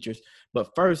resources to teachers,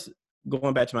 but first,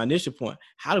 going back to my initial point,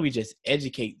 how do we just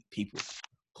educate people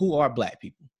who are Black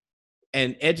people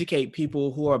and educate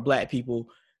people who are Black people?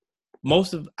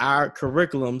 Most of our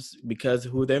curriculums, because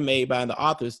who they're made by the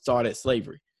authors, started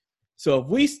slavery. So if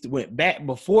we went back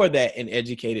before that and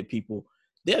educated people,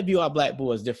 they'll view our Black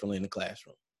boys differently in the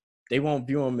classroom. They won't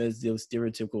view them as those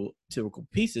stereotypical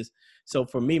pieces. So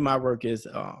for me, my work is,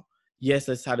 yes,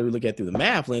 that's how do we look at it through the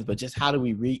math lens, but just how do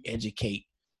we re-educate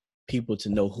people to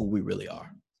know who we really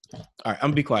are? All right, I'm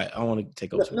gonna be quiet. I don't want to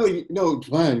take over. No,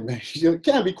 man, you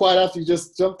can't be quiet after you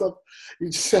just jumped up. You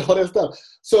just said all that stuff.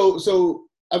 So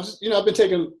I've just, I've been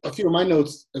taking a few of my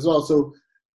notes as well. So,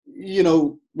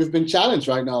 we've been challenged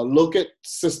right now.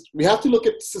 We have to look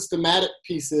at systematic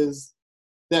pieces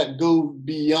that go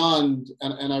beyond,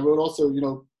 and I wrote also,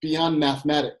 beyond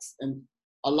mathematics. And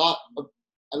I look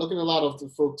at a lot of the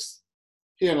folks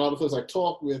here and a lot of folks I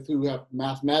talk with who have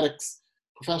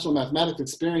professional mathematics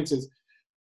experiences.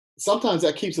 Sometimes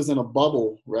that keeps us in a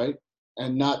bubble, right?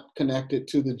 And not connected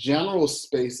to the general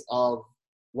space of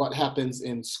what happens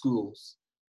in schools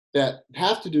that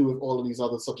have to do with all of these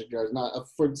other subject areas. Now,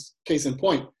 for case in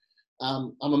point,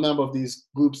 I'm a member of these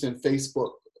groups in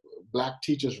Facebook, Black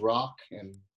Teachers Rock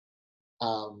and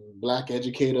Black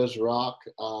Educators Rock.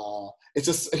 It's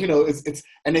just, it's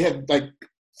and they have like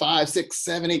 5, 6,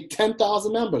 7, 8,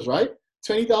 10,000 members, right?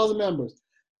 20,000 members.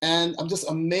 And I'm just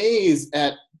amazed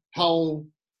at how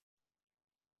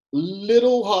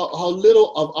little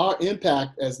of our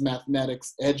impact as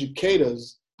mathematics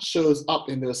educators shows up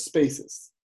in those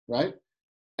spaces, right?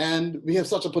 And we have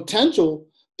such a potential,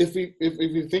 if you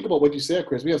think about what you said,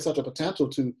 Chris, we have such a potential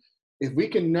to, if we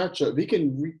can nurture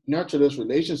those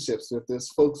relationships with those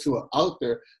folks who are out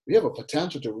there, we have a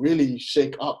potential to really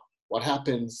shake up what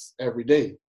happens every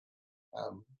day.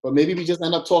 But maybe we just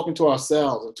end up talking to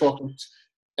ourselves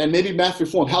and maybe math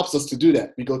reform helps us to do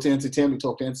that. We go to NCTM, we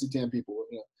talk to NCTM people,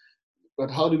 But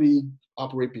how do we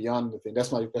operate beyond the thing?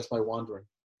 That's my wondering.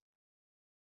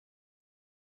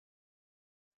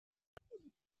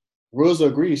 Rosa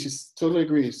agrees. She totally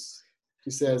agrees.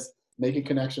 She says, making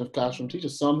connection with classroom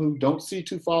teachers, some who don't see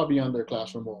too far beyond their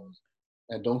classroom walls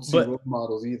and don't see role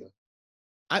models either.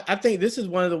 I think this is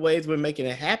one of the ways we're making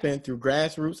it happen through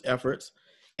grassroots efforts.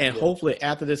 And hopefully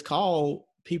after this call,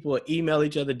 people will email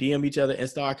each other, DM each other, and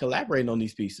start collaborating on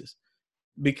these pieces.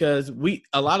 Because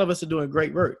a lot of us are doing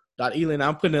great work. Dr. Ely, and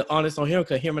I'm putting it honest on him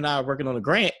because him and I are working on a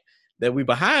grant that we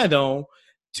behind on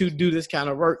to do this kind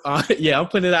of work. Yeah, I'm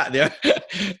putting it out there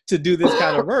to do this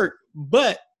kind of work.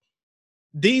 But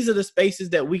these are the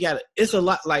spaces that we got. It's a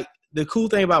lot. Like the cool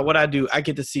thing about what I do, I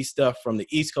get to see stuff from the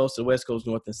East Coast to West Coast,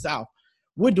 North and South.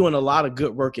 We're doing a lot of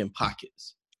good work in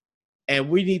pockets. And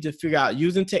we need to figure out,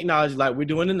 using technology like we're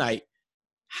doing tonight,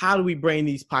 how do we bring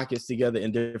these pockets together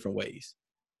in different ways?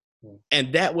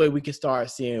 And that way we can start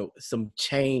seeing some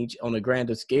change on a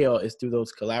grander scale is through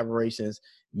those collaborations,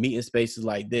 meeting spaces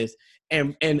like this,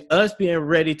 and us being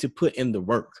ready to put in the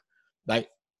work. Like,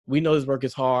 we know this work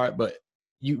is hard, but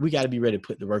we got to be ready to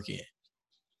put the work in.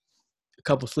 A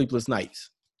couple sleepless nights.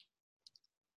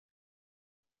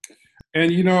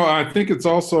 And, I think it's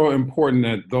also important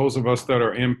that those of us that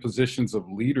are in positions of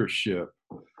leadership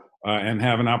and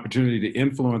have an opportunity to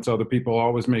influence other people,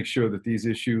 always make sure that these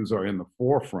issues are in the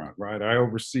forefront, right? I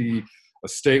oversee a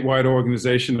statewide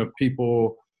organization of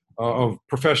people, of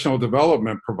professional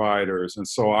development providers. And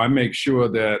so I make sure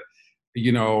that,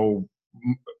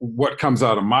 what comes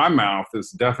out of my mouth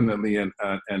is definitely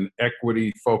an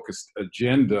equity-focused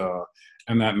agenda,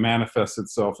 and that manifests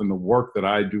itself in the work that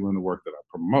I do and the work that I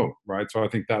promote, right? So I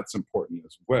think that's important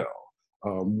as well.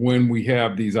 When we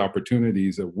have these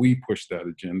opportunities that we push that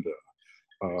agenda.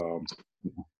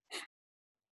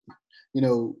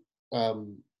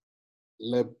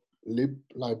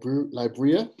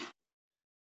 Libria,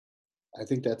 I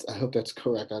hope that's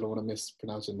correct. I don't want to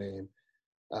mispronounce her name.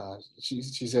 She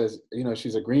says,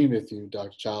 she's agreeing with you,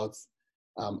 Dr. Childs.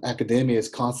 Academia is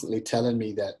constantly telling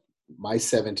me that my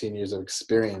 17 years of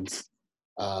experience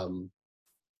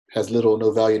has little or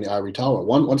no value in the ivory tower.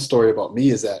 One story about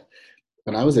me is that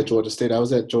when I was at Georgia State,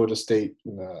 first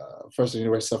at the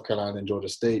University of South Carolina and Georgia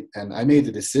State, and I made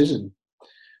the decision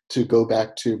to go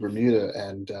back to Bermuda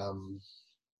and,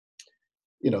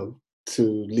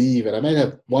 to leave. And I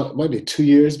might be 2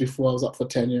 years before I was up for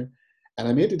tenure. And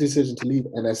I made the decision to leave.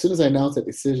 And as soon as I announced that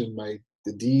decision, my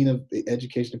the dean of the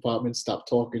education department stopped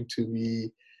talking to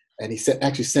me, and he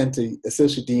actually sent the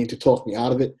associate dean to talk me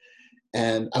out of it.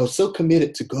 And I was so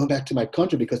committed to going back to my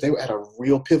country because they were at a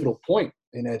real pivotal point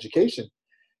in education.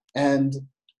 And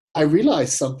I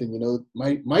realized something,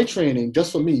 my training,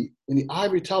 just for me, in the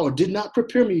ivory tower did not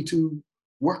prepare me to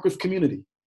work with community.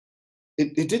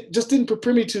 It just didn't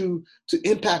prepare me to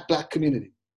impact Black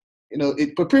community.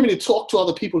 It prepared me to talk to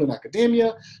other people in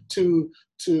academia, to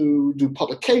do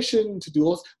publication, to do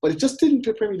all, but it just didn't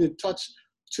prepare me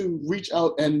to reach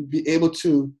out and be able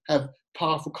to have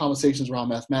powerful conversations around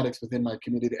mathematics within my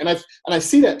community. And I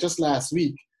see that just last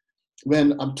week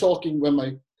when I'm talking,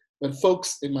 when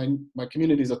folks in my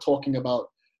communities are talking about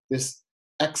this,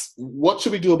 what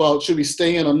should we do about, should we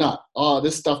stay in or not?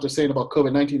 This stuff they're saying about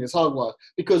COVID-19 is hogwash,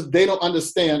 because they don't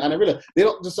understand, and I realize they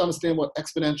don't just understand what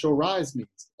exponential rise means,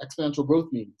 exponential growth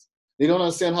means. They don't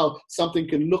understand how something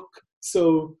can look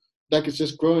so like it's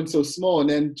just growing so small and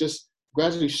then just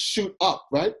gradually shoot up,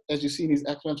 right? As you see these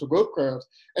exponential growth curves.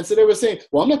 And so they were saying,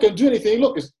 well, I'm not going to do anything.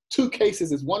 Look, it's 2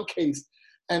 cases, it's 1 case.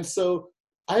 And so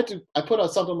I put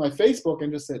out something on my Facebook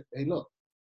and just said, hey, look,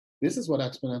 this is what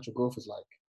exponential growth is like.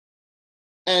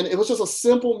 And it was just a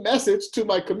simple message to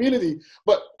my community.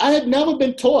 But I had never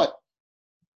been taught,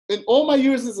 in all my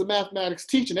years as a mathematics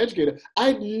teacher and educator, I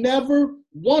had never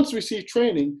once received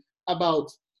training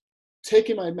about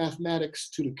taking my mathematics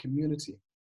to the community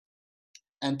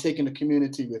and taking the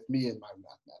community with me in my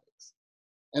mathematics.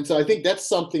 And so I think that's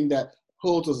something that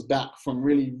holds us back from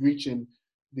really reaching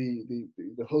the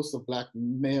host of Black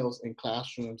males in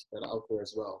classrooms that are out there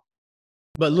as well.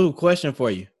 But Lou, question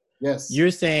for you. Yes.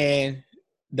 You're saying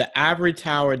the ivory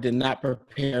tower did not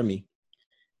prepare me.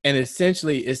 And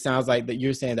essentially it sounds like that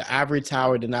you're saying the ivory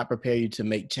tower did not prepare you to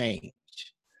make change.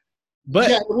 But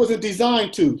yeah, it wasn't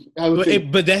designed to.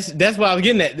 But that's what I was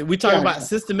getting at. We're talking about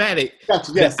systematic.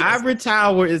 Gotcha. Yes, the ivory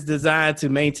tower is designed to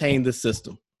maintain the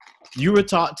system. You were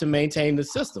taught to maintain the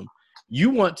system. You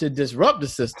want to disrupt the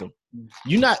system.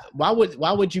 Why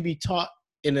would you be taught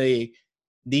in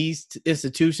these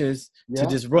institutions to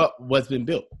disrupt what's been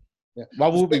built? Yeah. Why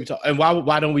would we be taught? And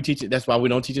why don't we teach it? That's why we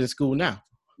don't teach it in school now.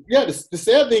 Yeah, the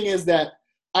sad thing is that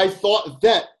I thought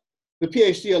that the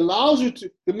PhD allows you to,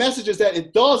 the message is that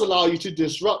it does allow you to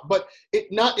disrupt, but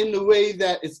not in the way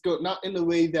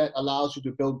that allows you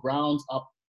to build grounds up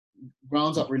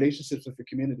relationships with the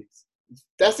communities.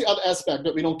 That's the other aspect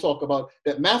that we don't talk about,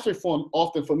 that math reform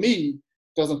often for me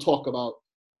doesn't talk about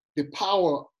the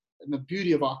power and the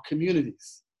beauty of our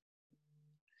communities.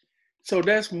 So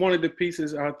that's one of the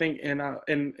pieces, I think, and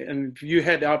if you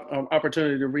had the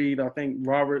opportunity to read, I think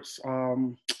Robert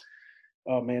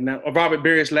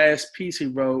Berry's last piece he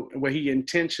wrote, where he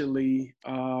intentionally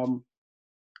called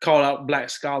out Black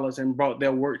scholars and brought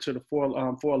their work to the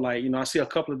forelight. I see a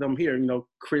couple of them here,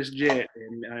 Chris Jett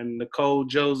and Nicole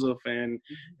Joseph, and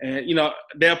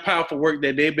their powerful work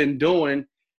that they've been doing,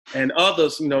 and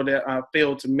others, that I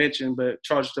failed to mention, but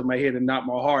charged to my head and not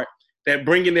my heart. That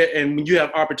bringing it, and when you have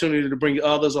opportunity to bring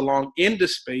others along in the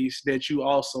space, that you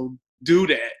also do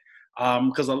that,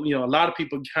 because a lot of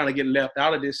people kind of get left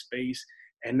out of this space,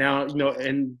 and now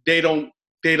and they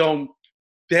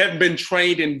haven't been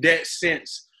trained in that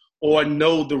sense or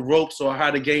know the ropes or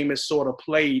how the game is sort of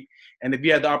played. And if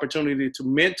you have the opportunity to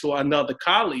mentor another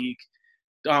colleague,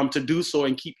 to do so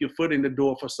and keep your foot in the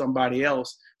door for somebody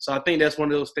else, so I think that's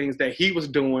one of those things that he was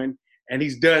doing. And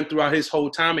he's done throughout his whole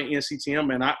time at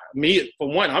NCTM. And for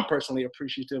one, I'm personally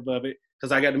appreciative of it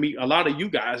because I got to meet a lot of you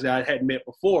guys that I hadn't met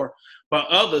before. But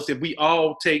others, if we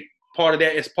all take part of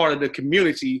that as part of the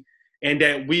community and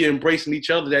that we embracing each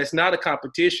other, that's not a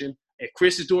competition. If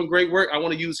Chris is doing great work, I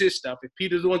want to use his stuff. If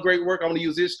Peter's doing great work, I want to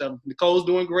use his stuff. If Nicole's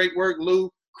doing great work, Lou,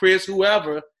 Chris,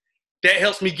 whoever, that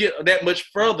helps me get that much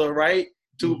further, right?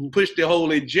 To push the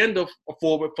whole agenda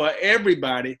forward for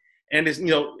everybody. And this,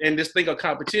 and this thing of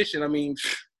competition,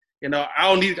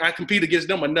 I compete against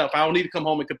them enough. I don't need to come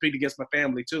home and compete against my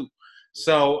family too.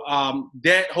 So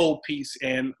that whole piece,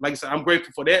 and like I said, I'm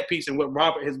grateful for that piece and what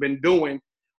Robert has been doing.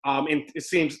 And it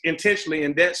seems intentionally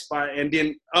in that spot. And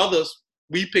then others,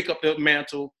 we pick up the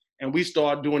mantle and we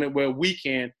start doing it where we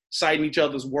can, citing each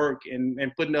other's work and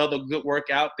putting other good work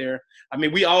out there.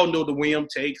 We all know the William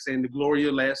Takes and the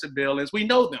Gloria Lassiter-Bellins. We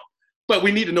know them. But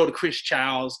we need to know the Chris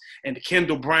Childs and the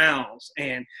Kendall Browns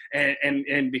and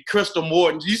the Crystal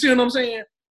Mortons. You see what I'm saying?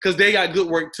 Because they got good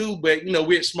work too. But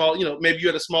we're small. Maybe you're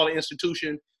at a smaller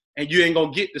institution and you ain't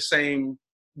gonna get the same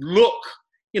look.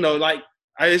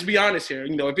 Let's be honest here.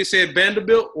 If it said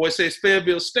Vanderbilt or it says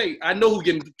Fayetteville State, I know who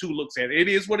getting 2 looks at it. It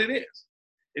is what it is.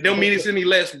 It don't mean it's any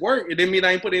less work. It didn't mean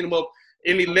I ain't put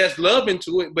any less love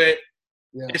into it. But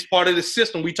Yeah. It's part of the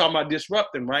system. We talk about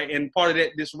disrupting, right? And part of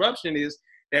that disruption is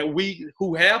that we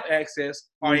who have access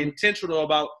are intentional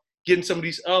about getting some of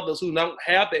these others who don't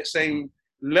have that same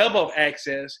level of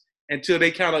access until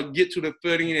they kind of get to the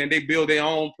footing and they build their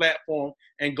own platform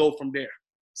and go from there.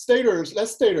 Staters,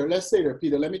 let's stay there,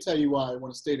 Peter. Let me tell you why I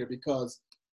want to stay there, because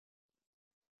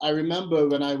I remember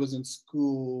when I was in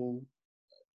school,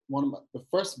 the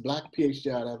first Black PhD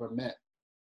I'd ever met,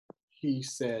 he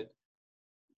said,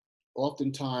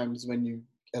 oftentimes when you,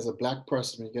 as a Black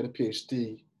person, when you get a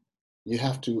PhD, you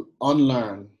have to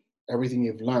unlearn everything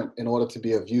you've learned in order to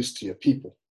be of use to your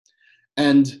people.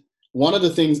 And one of the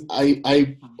things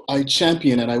I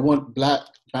champion and I want Black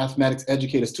mathematics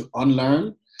educators to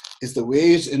unlearn is the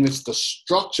ways in which the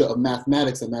structure of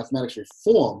mathematics and mathematics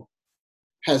reform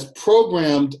has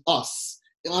programmed us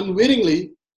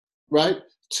unwittingly, right,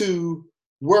 to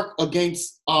work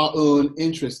against our own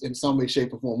interests in some way,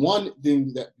 shape, or form. One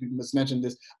thing that we must mention,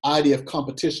 this idea of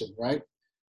competition, right?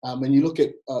 When you look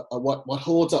at what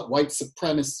holds up white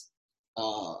supremacist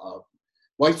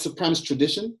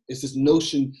tradition, is this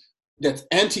notion that's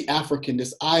anti-African,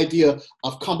 this idea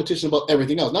of competition about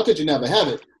everything else. Not that you never have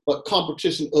it, but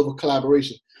competition over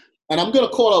collaboration. And I'm going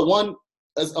to call out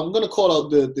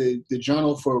the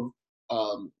journal for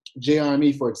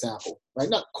JRME, for example, right?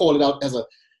 Not call it out as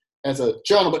a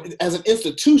journal, but as an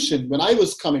institution. When I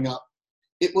was coming up,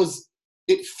 it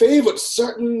favored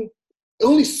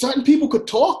only certain people could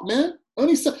talk, man.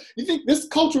 You think this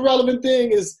culture relevant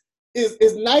thing is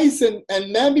nice and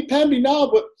namby-pamby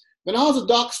now, but when I was a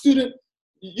doc student,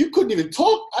 you couldn't even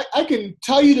talk. I can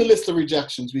tell you the list of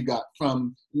rejections we got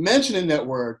from mentioning that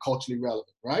word culturally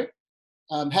relevant, right?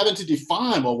 Having to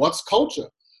define, well, what's culture?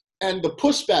 And the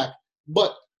pushback.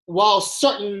 But while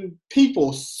certain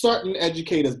people, certain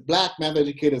educators, Black math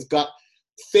educators, got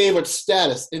favored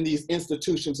status in these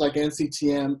institutions like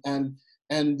NCTM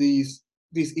and these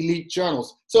elite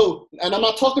journals. So, and I'm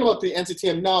not talking about the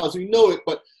NCTM now as we know it,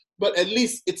 but at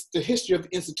least it's the history of the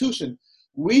institution.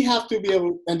 We have to be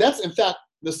able, and that's in fact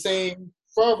the same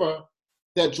fervor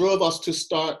that drove us to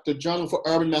start the Journal for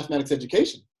Urban Mathematics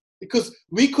Education, because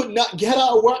we could not get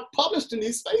our work published in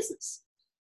these spaces.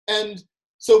 And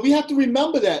so we have to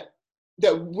remember that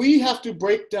we have to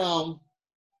break down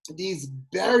these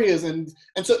barriers. And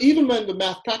so even when the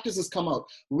math practices come out,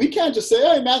 we can't just say,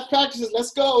 hey, math practices,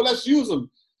 let's go, let's use them.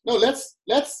 No, let's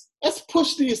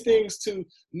push these things to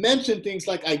mention things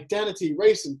like identity,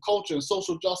 race, and culture, and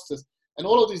social justice, and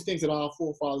all of these things that our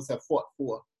forefathers have fought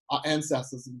for, our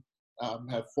ancestors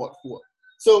have fought for.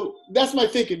 So that's my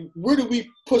thinking. Where do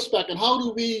we push back, and how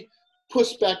do we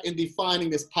push back in defining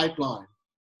this pipeline?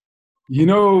 You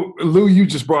know, Lou, you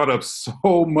just brought up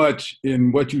so much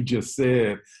in what you just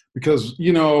said, because,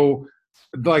 you know,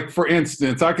 like, for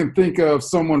instance, I can think of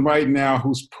someone right now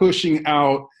who's pushing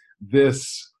out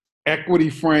this equity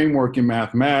framework in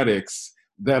mathematics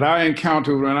that I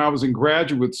encountered when I was in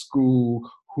graduate school,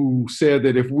 who said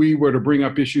that if we were to bring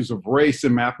up issues of race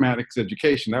in mathematics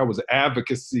education, that was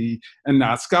advocacy and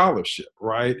not scholarship,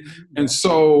 right? And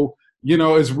so, you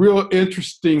know, it's real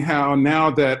interesting how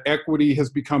now that equity has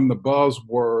become the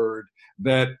buzzword,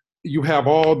 that you have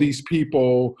all these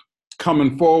people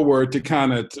coming forward to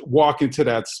kind of walk into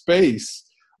that space,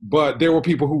 but there were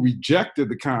people who rejected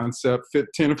the concept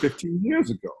 10 or 15 years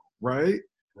ago, right?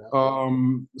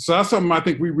 So that's something I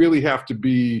think we really have to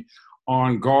be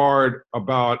on guard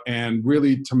about, and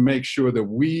really to make sure that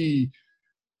we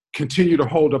continue to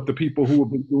hold up the people who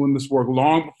have been doing this work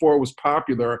long before it was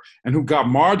popular and who got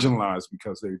marginalized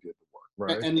because they did the work,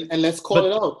 right? And let's call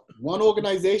it out. One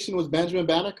organization was Benjamin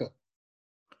Banneker.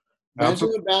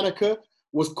 Benjamin Banneker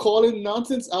was calling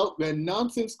nonsense out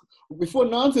before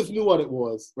nonsense knew what it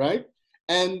was, right?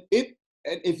 And I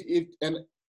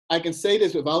can say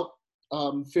this without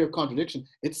fear of contradiction,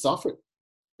 it suffered.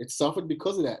 It suffered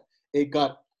because of that. It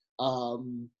got,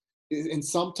 and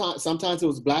sometimes it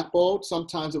was blackballed,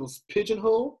 sometimes it was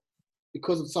pigeonholed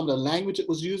because of some of the language it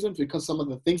was using, because of some of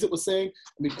the things it was saying,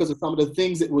 because of some of the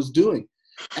things it was doing.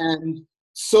 And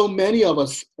so many of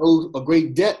us owe a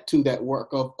great debt to that work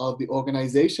of the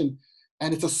organization.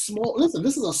 And it's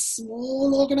this is a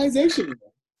small organization,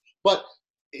 but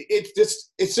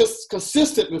it's just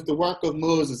consistent with the work of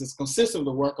Moses. It's consistent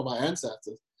with the work of our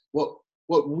ancestors.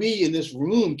 What we in this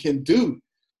room can do,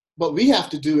 but we have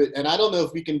to do it. And I don't know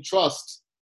if we can trust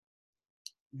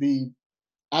the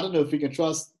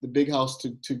big house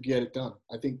to get it done.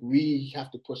 I think we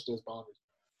have to push those boundaries.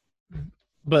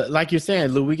 But like you're saying,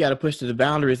 Lou, we got to push to the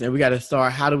boundaries, and we got to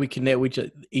start, how do we connect with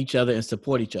each other and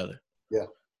support each other? Yeah.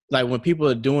 Like when people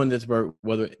are doing this work,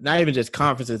 whether not even just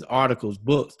conferences, articles,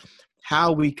 books,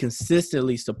 how we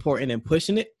consistently supporting and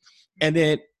pushing it. And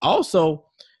then also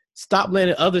stop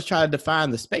letting others try to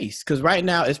define the space. Because right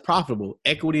now it's profitable.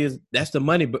 Equity that's the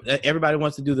money, but everybody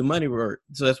wants to do the money work.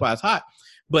 So that's why it's hot.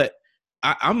 But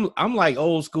I'm like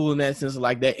old school in that sense,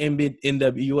 like that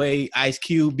NWA Ice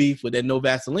Cube beef with that No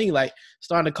Vaseline, like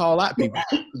starting to call out people.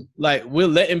 Like we're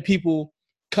letting people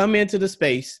come into the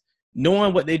space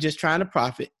knowing what they're just trying to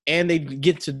profit, and they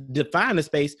get to define the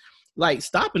space, like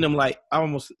stopping them. Like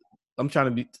I'm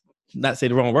trying to not say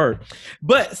the wrong word,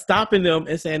 but stopping them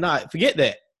and saying, nah, forget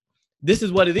that. This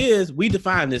is what it is. We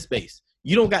define this space.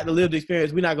 You don't got the lived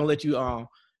experience. We're not going to let you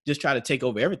just try to take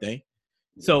over everything.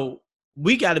 So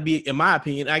we got to be, in my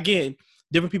opinion, again,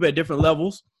 different people at different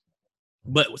levels.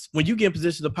 But when you get in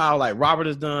positions of power like Robert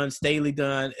has done, Staley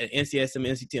done, at NCSM,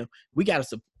 NCTM, we got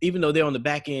to, even though they're on the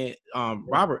back end,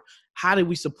 Robert, how did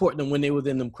we support them when they were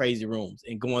in them crazy rooms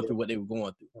and going through what they were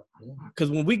going through? Because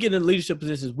when we get in leadership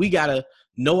positions, we got to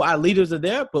know our leaders are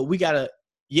there, but we got to,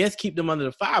 yes, keep them under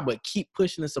the fire, but keep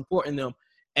pushing and supporting them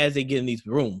as they get in these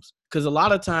rooms. Because a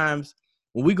lot of times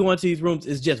when we go into these rooms,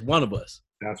 it's just one of us.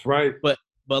 That's right. But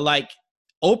like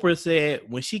Oprah said,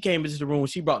 when she came into the room,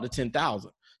 she brought the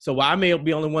 10,000. So while I may be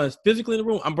the only one physically in the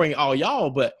room, I'm bringing all y'all,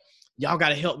 but y'all got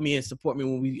to help me and support me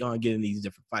when we get in these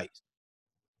different fights.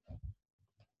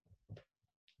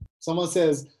 Someone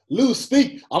says, Lou,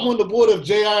 speak. I'm on the board of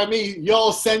JRME.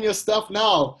 Y'all send your stuff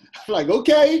now. I'm like,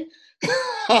 okay.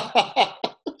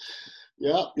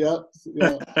 Yeah.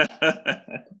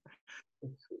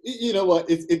 You know what?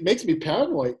 It makes me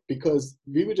paranoid because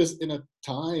we were just in a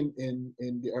time in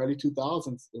the early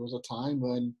 2000s. There was a time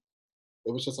when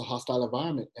it was just a hostile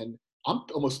environment. And I'm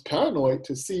almost paranoid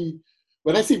to see,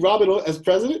 when I see Robert as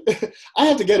president, I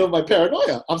have to get over my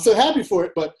paranoia. I'm so happy for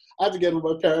it, but I have to get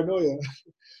over my paranoia.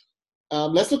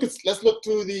 Let's look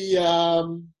through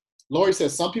the, Lori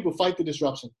says, some people fight the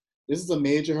disruption. This is a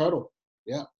major hurdle.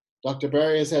 Yeah. Dr.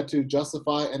 Berry has had to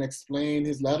justify and explain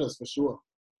his letters for sure.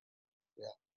 Yeah.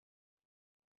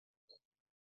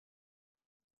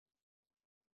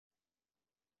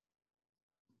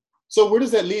 So where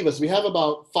does that leave us? We have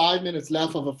about 5 minutes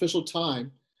left of official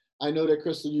time. I know that,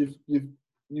 Crystal, you've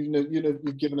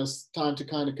given us time to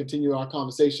kind of continue our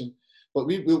conversation, but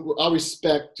I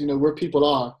respect, where people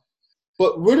are.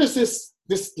 But where does this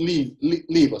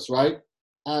leave us, right?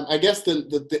 I guess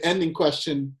the ending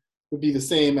question would be the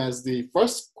same as the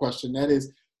first question. That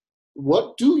is,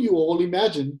 what do you all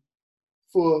imagine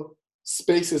for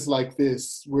spaces like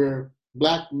this where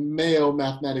Black male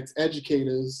mathematics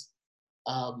educators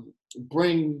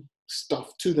bring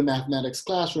stuff to the mathematics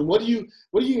classroom? What do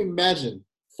you imagine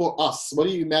for us? What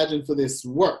do you imagine for this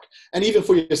work? And even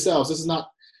for yourselves, it's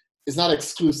not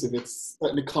exclusive. It's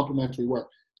certainly complementary work.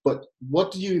 But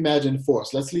what do you imagine for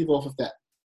us? Let's leave off of that.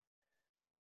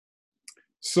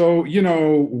 So,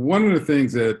 one of the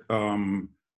things that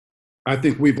I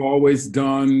think we've always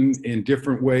done in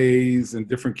different ways in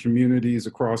different communities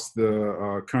across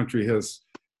the country has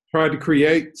tried to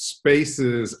create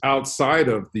spaces outside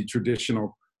of the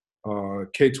traditional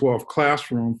K-12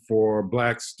 classroom for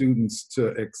Black students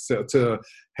to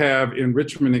have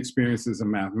enrichment experiences in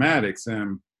mathematics.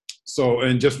 And so,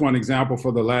 and just one example,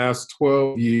 for the last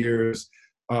 12 years,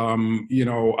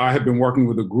 I have been working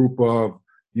with a group of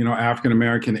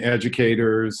African-American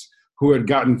educators who had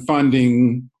gotten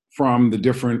funding from the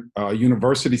different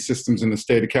university systems in the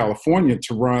state of California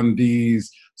to run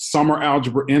these summer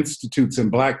algebra institutes in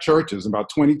Black churches, about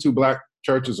 22 Black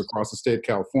churches across the state of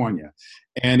California.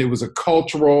 And it was a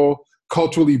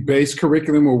culturally based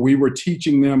curriculum where we were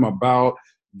teaching them about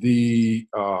the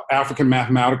African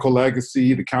mathematical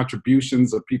legacy, the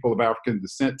contributions of people of African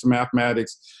descent to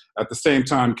mathematics, at the same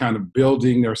time kind of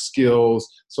building their skills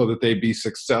so that they'd be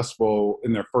successful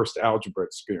in their first algebra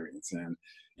experience. And,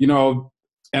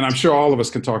 and I'm sure all of us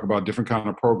can talk about different kind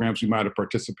of programs we might have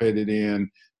participated in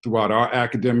throughout our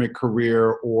academic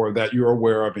career or that you're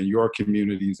aware of in your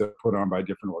communities that are put on by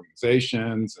different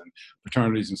organizations and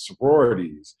fraternities and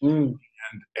sororities. And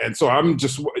so I'm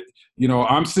just,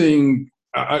 I'm seeing,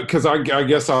 because I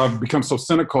guess I've become so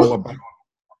cynical about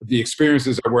the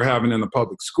experiences that we're having in the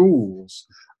public schools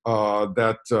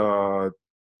that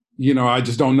I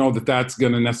just don't know that that's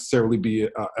going to necessarily be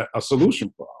a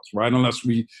solution for us, right? Unless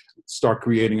we start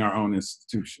creating our own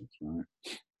institutions, right?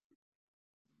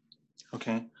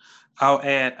 Okay, I'll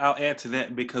add to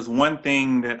that, because one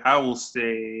thing that I will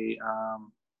say,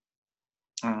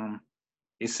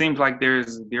 it seems like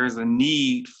there's a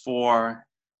need for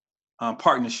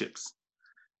partnerships.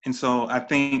 And so I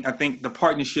think the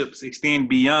partnerships extend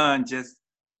beyond just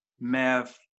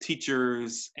math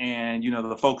teachers and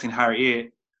the folks in higher ed,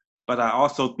 but I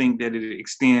also think that it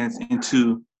extends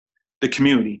into the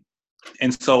community.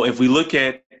 And so if we look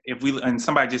at if we, and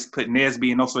somebody just put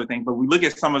NSBE and those sort of things, but we look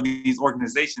at some of these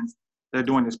organizations that are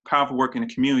doing this powerful work in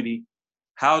the community,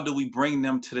 how do we bring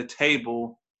them to the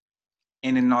table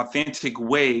in an authentic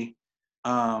way,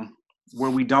 where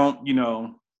we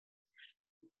don't,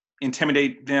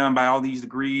 intimidate them by all these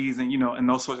degrees and, and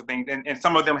those sorts of things. And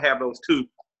some of them have those too.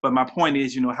 But my point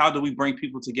is, how do we bring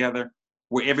people together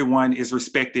where everyone is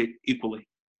respected equally?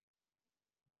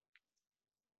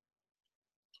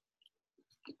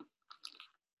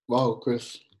 Wow,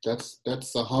 Chris, that's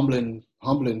a humbling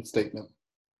statement.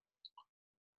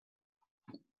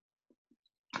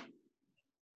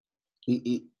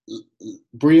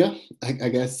 Bria, I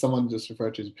guess someone just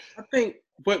referred to. I think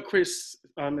what Chris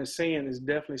is saying is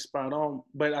definitely spot on.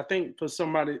 But I think for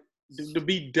somebody to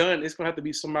be done, it's gonna have to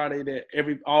be somebody that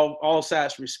all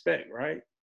sides respect, right?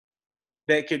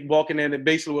 That could walk in there and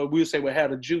basically what we would say would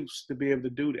have the juice to be able to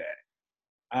do that.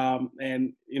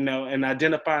 And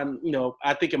identifying,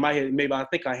 I think in my head, maybe I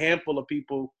think a handful of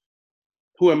people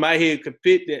who in my head could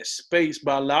fit that space,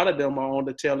 but a lot of them are on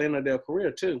the tail end of their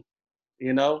career too,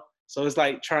 So it's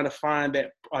like trying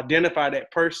to identify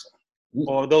that person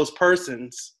or those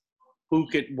persons who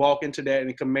could walk into that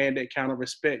and command that kind of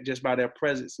respect just by their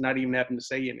presence, not even having to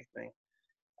say anything.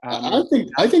 I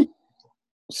think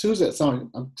Suzette, sorry,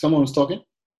 someone was talking.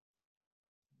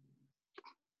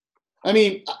 I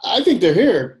mean, I think they're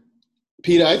here,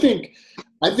 Peter. I think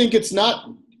it's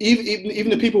not even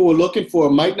the people we're looking for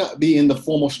might not be in the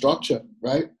formal structure,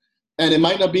 right? And it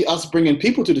might not be us bringing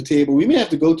people to the table. We may have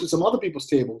to go to some other people's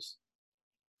tables,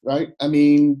 right? I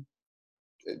mean,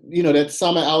 that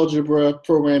summer algebra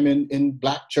program in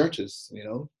Black churches,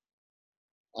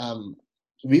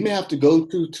 we may have to go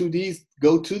to these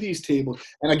tables.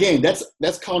 And again,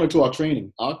 that's counter to our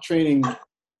training.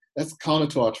 That's counter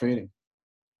to our training.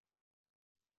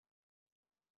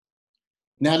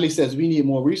 Natalie says we need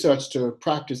more research to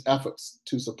practice efforts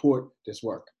to support this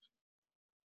work.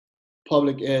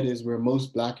 Public ed is where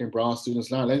most Black and brown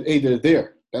students learn. Hey, they're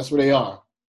there. That's where they are.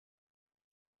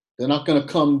 They're not going to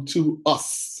come to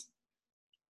us.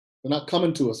 They're not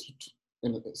coming to us.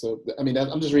 So, I mean,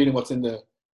 I'm just reading what's in the,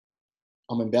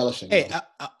 I'm embellishing. Hey,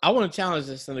 I want to challenge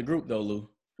this in the group though, Lou.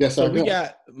 Yes, sir. So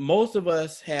most of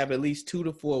us have at least 2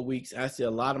 to 4 weeks. I see a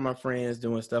lot of my friends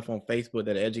doing stuff on Facebook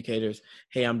that are educators.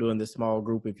 Hey, I'm doing this small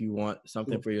group if you want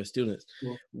something for your students.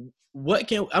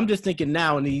 I'm just thinking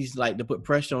now in these, to put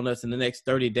pressure on us in the next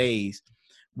 30 days,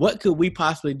 what could we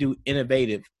possibly do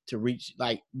innovative to reach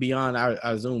beyond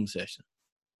our Zoom session?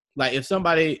 Like if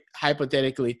somebody,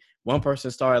 hypothetically, one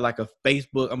person started a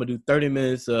Facebook, I'm going to do 30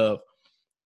 minutes of,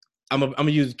 I'm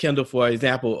gonna use Kendall for an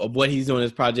example of what he's doing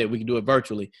this project. We can do it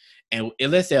virtually, and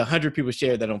let's say 100 people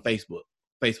share that on Facebook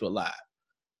Live.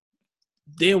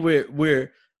 Then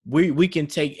we can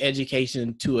take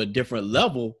education to a different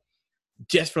level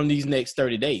just from these next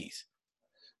 30 days.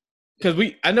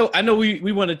 Because I know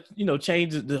we want to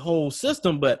change the whole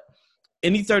system, but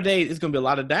in these 30 days it's gonna be a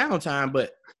lot of downtime.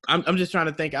 But I'm just trying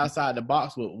to think outside the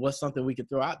box with what's something we could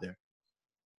throw out there.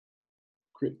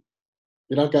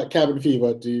 You don't got cabin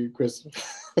fever, do you, Chris?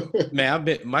 Man,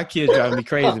 my kids driving me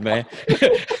crazy, man.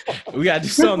 We gotta do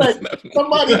something.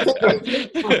 Somebody.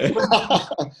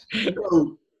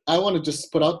 I want to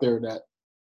just put out there that,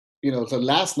 so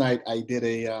last night I did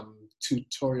a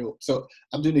tutorial. So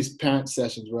I'm doing these parent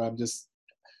sessions where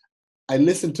I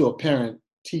listened to a parent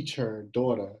teach her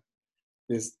daughter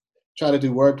try to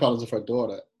do word problems with her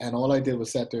daughter, and all I did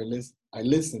was sat there and listen. I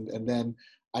listened, and then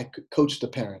I coached the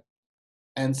parent,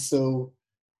 and so.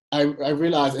 I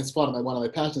realized it's part of one of my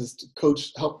passions to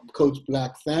help coach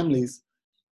Black families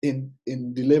in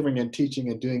delivering and teaching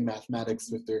and doing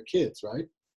mathematics with their kids, right?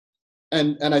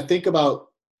 And I think about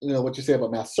what you say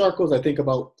about math circles. I think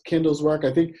about Kendall's work.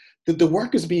 I think that the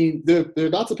work is there are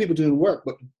lots of people doing work,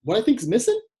 but what I think is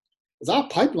missing is our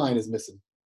pipeline is missing.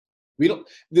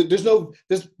 There's the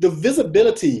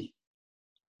visibility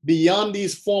beyond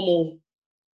these formal,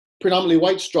 predominantly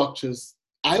white structures.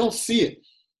 I don't see it.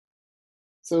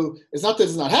 So it's not that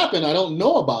it's not happening. I don't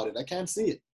know about it. I can't see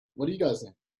it. What do you guys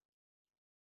think?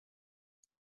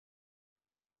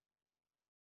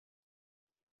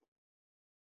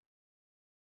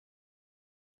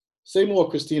 Say more,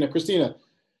 Christina. Christina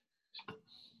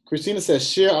says,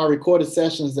 share our recorded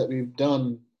sessions that we've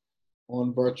done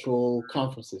on virtual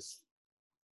conferences.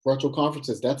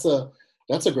 That's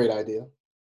a great idea.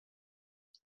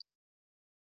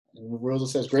 And Rosa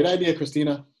says, great idea,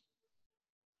 Christina.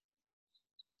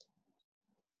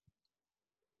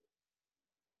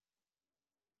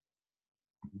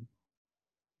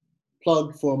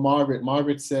 Plug for Margaret.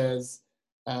 Margaret says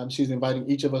she's inviting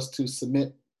each of us to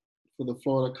submit for the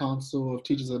Florida Council of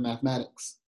Teachers of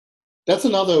Mathematics. that's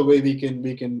another way we can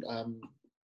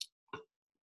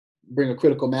bring a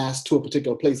critical mass to a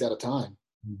particular place at a time.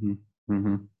 Mm-hmm.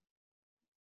 Mm-hmm.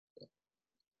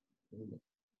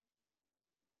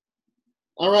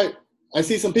 All right, I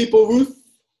see some people. Ruth,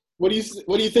 what do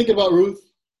you think about Ruth?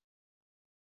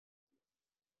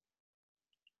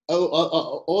 Oh,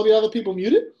 all the other people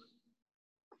muted?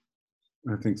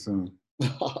 I think so.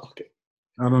 Okay.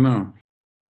 I don't know.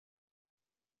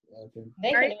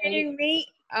 They Are can you hear you. meeting me?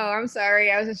 Oh, I'm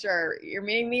sorry. I wasn't sure. You're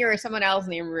meeting me or someone else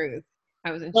named Ruth?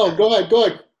 I wasn't No, sure. go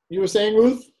ahead. You were saying,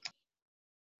 Ruth?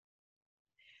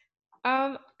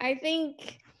 I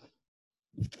think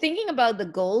thinking about the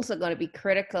goals are going to be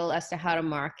critical as to how to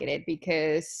market it,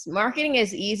 because marketing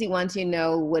is easy once you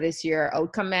know what is your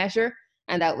outcome measure,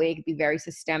 and that way it can be very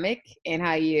systemic in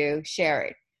how you share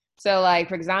it. So like,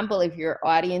 for example, if your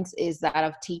audience is that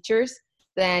of teachers,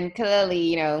 then clearly,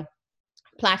 you know,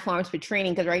 platforms for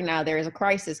training, because right now there is a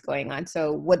crisis going on.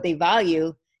 So what they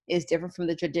value is different from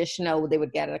the traditional what they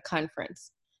would get at a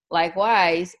conference.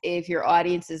 Likewise, if your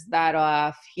audience is that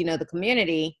of, you know, the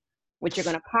community, what you're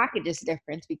going to package is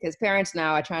different, because parents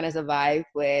now are trying to survive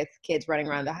with kids running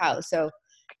around the house. So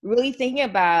really thinking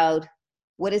about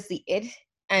what is the it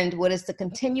and what is the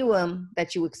continuum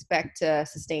that you expect to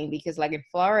sustain. Because like in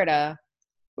Florida,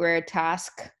 we're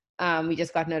tasked, we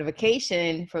just got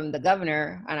notification from the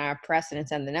governor on our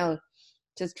precedents and the note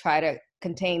to try to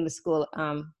contain the school,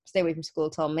 stay away from school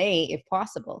till May if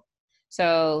possible.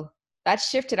 So that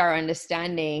shifted our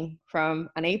understanding from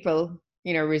an April,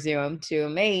 you know, resume to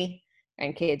May,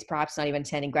 and kids perhaps not even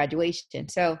attending graduation.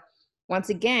 So once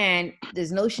again, this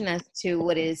notion as to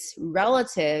what is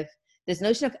relative, this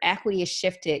notion of equity has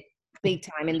shifted big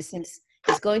time in the sense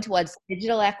it's going towards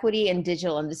digital equity and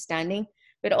digital understanding,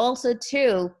 but also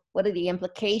too, what are the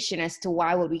implications as to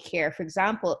why would we care? For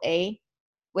example,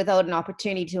 without an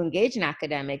opportunity to engage in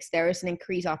academics, there is an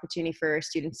increased opportunity for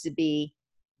students to be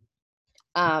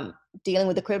dealing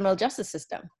with the criminal justice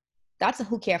system. That's a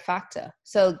who care factor.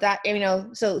 So that, you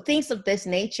know, so things of this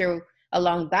nature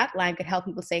along that line could help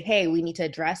people say, hey, we need to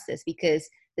address this because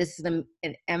this is an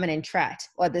eminent threat,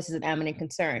 or this is an eminent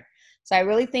concern. So I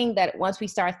really think that once we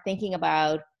start thinking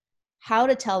about how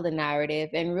to tell the narrative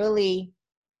and really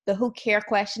the who care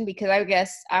question, because I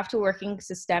guess after working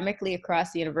systemically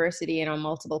across the university and on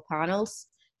multiple panels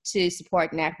to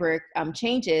support network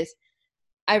changes,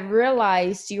 I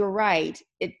realized you're right.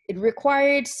 It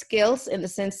required skills in the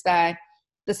sense that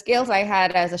the skills I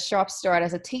had as a sharp start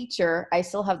as a teacher, I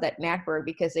still have that network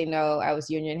because they know I was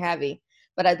union heavy.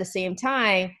 But at the same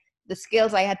time, the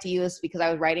skills I had to use because I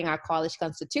was writing our college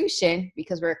constitution,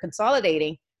 because we're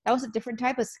consolidating, that was a different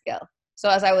type of skill. So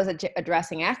as I was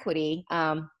addressing equity,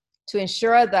 to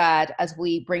ensure that as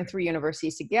we bring three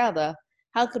universities together,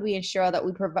 how could we ensure that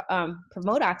we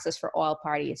promote access for all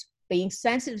parties, being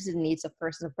sensitive to the needs of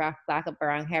persons of Black and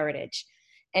Brown heritage?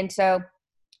 And so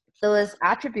those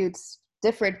attributes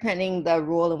differ depending the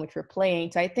role in which we're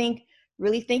playing. So I think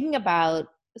really thinking about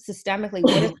systemically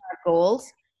what is our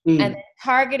goals and then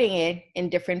targeting it in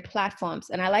different platforms.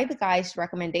 And I like the guy's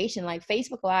recommendation, like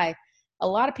Facebook Live. A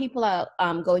lot of people are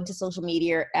going to social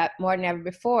media more than ever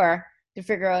before to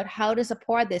figure out how to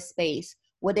support this space,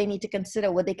 what they need to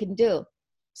consider, what they can do.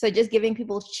 So just giving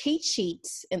people cheat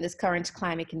sheets in this current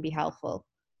climate can be helpful.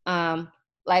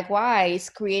 Likewise,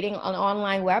 creating an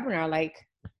online webinar. Like,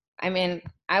 I mean,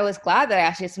 I was glad that I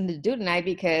actually had something to do tonight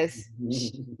because,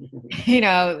 you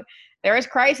know, there is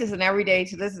crisis in every day.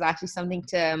 So this is actually something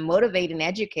to motivate and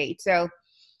educate. So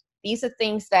these are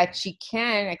things that you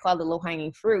can, I call the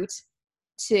low-hanging fruit,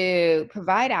 to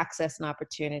provide access and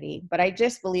opportunity. But I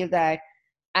just believe that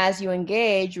as you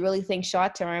engage, really think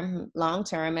short-term,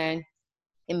 long-term, and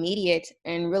immediate,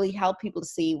 and really help people to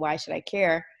see why should I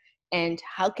care and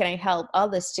how can I help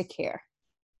others to care.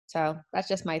 So that's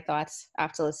just my thoughts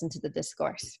after listening to the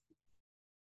discourse.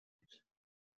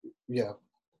 Yeah.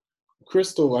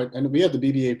 Crystal, and we have the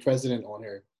BBA president on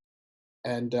here.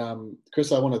 And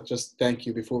Crystal, I want to just thank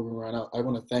you before we run out. I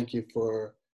want to thank you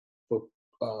for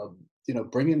you know,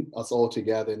 bringing us all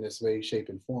together in this way, shape,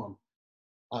 and form.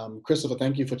 Christopher,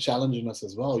 thank you for challenging us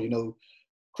as well. You know,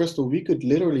 Crystal, we could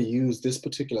literally use this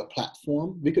particular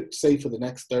platform. We could say for the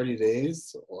next 30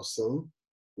 days or so,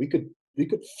 we could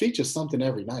feature something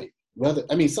every night. Whether,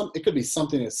 I mean, it could be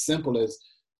something as simple as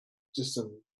just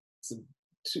some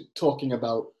talking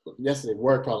about yesterday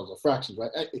word problems or fractions,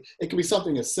 right? It could be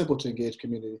something as simple to engage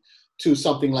community to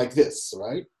something like this,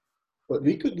 right? But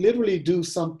we could literally do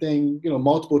something, you know,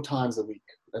 multiple times a week,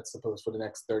 let's suppose, for the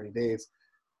next 30 days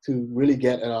to really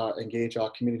engage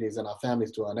our communities and our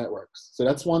families to our networks. So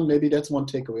that's one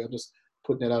takeaway. I'm just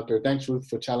putting it out there. Thanks, Ruth,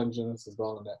 for challenging us as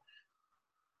well on that.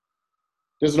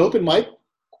 There's an open mic.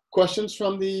 Questions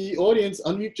from the audience.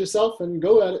 Unmute yourself and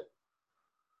go at it.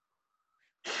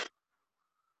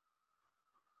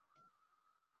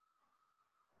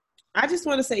 I just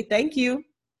want to say thank you.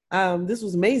 This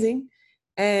was amazing.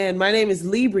 And my name is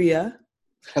Libria.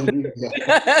 And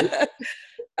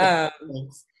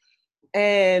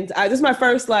this is my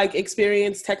first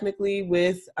experience technically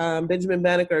with Benjamin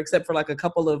Banneker, except for a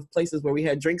couple of places where we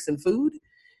had drinks and food.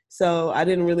 So I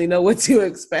didn't really know what to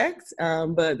expect.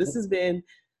 But this has been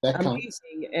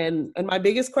amazing. And my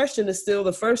biggest question is still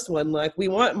the first one. We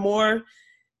want more,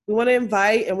 we want to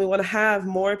invite and we want to have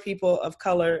more people of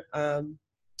color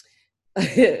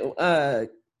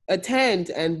attend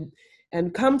and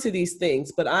come to these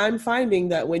things. But I'm finding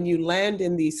that when you land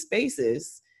in these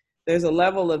spaces, there's a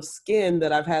level of skin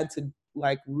that I've had to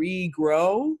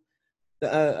regrow,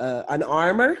 an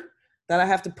armor that I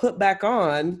have to put back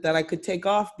on that I could take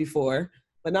off before,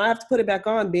 but now I have to put it back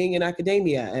on being in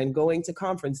academia and going to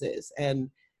conferences and,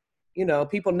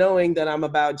 people knowing that I'm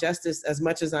about justice as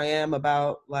much as I am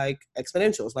about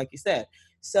exponentials, like you said.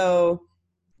 So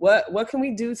what can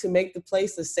we do to make the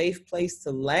place a safe place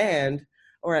to land,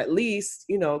 or at least,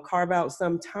 carve out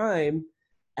some time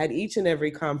at each and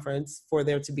every conference for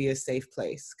there to be a safe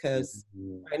place? Because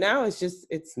right now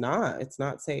it's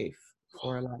not safe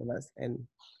for a lot of us. And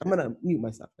I'm gonna mute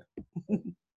myself now.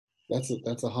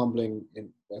 That's a humbling.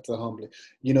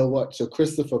 You know what? So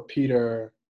Christopher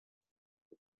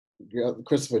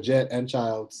Jet and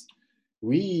Childs,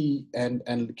 we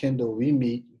and Kendall, we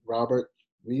meet. Robert,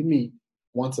 we meet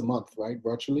once a month, right?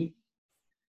 Virtually.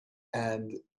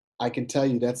 And I can tell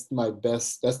you that's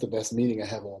the best meeting I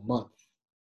have all month.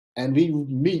 And we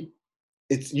meet,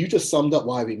 you just summed up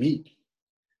why we meet.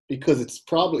 Because it's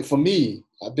probably, for me,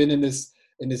 I've been in this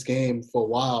game for a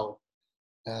while,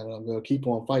 and I'm gonna keep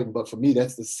on fighting, but for me,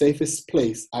 that's the safest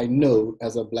place I know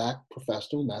as a Black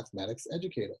professional mathematics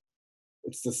educator.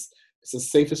 It's the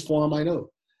safest forum I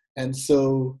know. And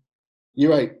so,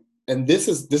 you're right. And this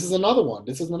is another one.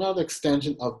 This is another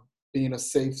extension of being a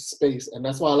safe space. And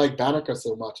that's why I like Banneker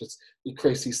so much. It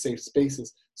creates these safe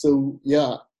spaces. So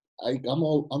yeah,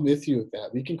 I'm with you with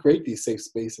that. We can create these safe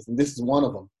spaces, and this is one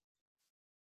of them.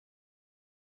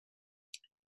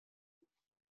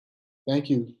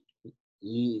 Thank you,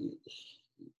 Libria,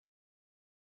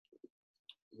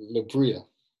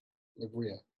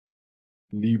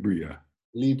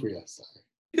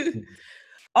 sorry.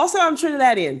 Also, I'm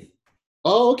Trinidadian.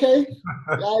 Oh, okay.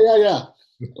 Yeah.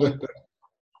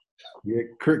 Yeah,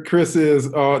 Chris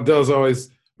does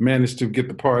always manage to get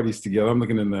the parties together. I'm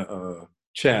looking in the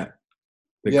chat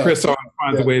that Chris always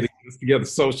finds a way to get us together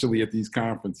socially at these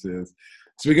conferences.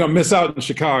 So we're gonna miss out in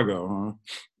Chicago, huh?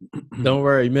 Don't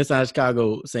worry, miss out in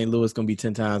Chicago. St. Louis gonna be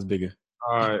 10 times bigger.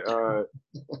 All right.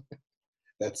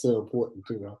 That's so important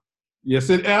too, huh?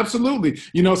 Yes, it absolutely.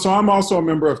 So I'm also a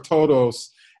member of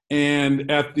Todos,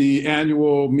 and at the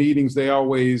annual meetings, they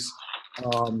always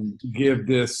give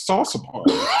this salsa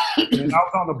party. And I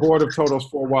was on the board of Todos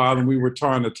for a while, and we were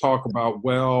trying to talk about,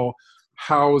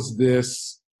 how is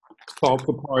this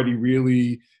salsa party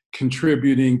really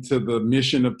contributing to the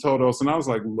mission of Todos? And I was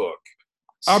like, look,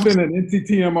 I've been at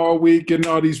NCTM all week getting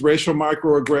all these racial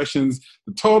microaggressions.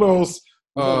 The Todos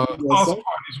salsa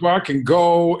parties where I can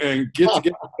go and get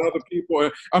together with other people.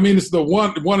 I mean, it's the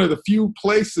one of the few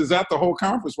places at the whole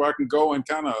conference where I can go and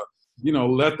kind of,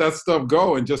 let that stuff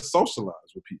go and just socialize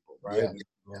with people, right? Yeah.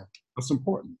 That's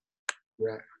important.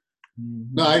 Right.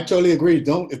 No, I totally agree.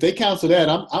 If they cancel that,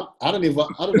 I don't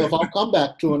know if I'll come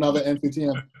back to another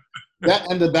NCTM. That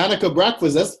and the Banneker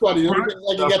breakfast, that's probably the only thing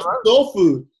I can get some soul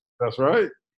food. That's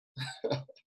right.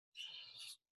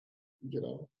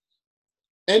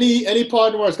 Any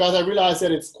parting words, guys? I realize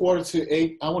that it's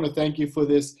 7:45. I want to thank you for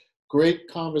this great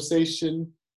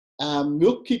conversation.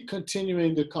 We'll keep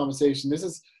continuing the conversation. This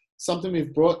is something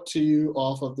we've brought to you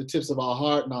off of the tips of our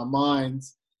heart and our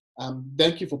minds.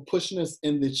 Thank you for pushing us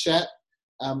in the chat.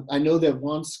 I know that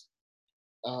once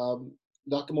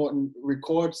Dr. Morton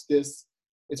records this,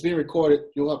 it's being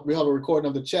recorded. We'll have a recording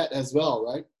of the chat as well,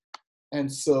 right? And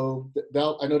so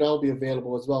I know that will be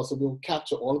available as well. So we'll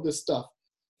capture all of this stuff.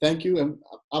 Thank you. And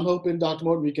I'm hoping, Dr.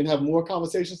 Morton, we can have more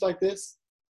conversations like this.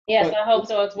 Yes, I hope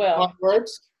so as well.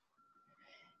 Words?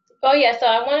 Oh, yeah. So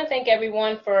I want to thank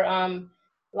everyone for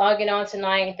logging on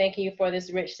tonight, and thank you for this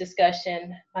rich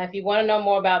discussion. If you want to know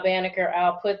more about Banneker,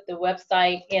 I'll put the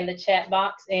website in the chat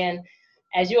box. And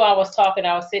as you all was talking,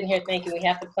 I was sitting here thinking we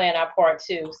have to plan our part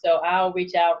 2. So I'll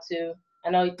reach out to, I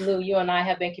know Lou, you and I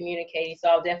have been communicating, so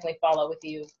I'll definitely follow with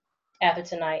you after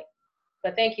tonight.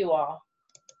 But thank you all.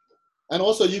 And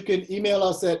also you can email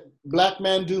us at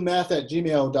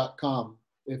blackmandomath@gmail.com.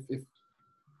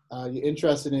 you're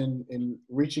interested in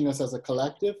reaching us as a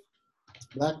collective,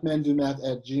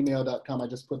 blackmendomath@gmail.com. I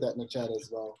just put that in the chat as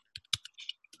well.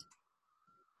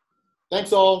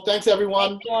 Thanks all. Thanks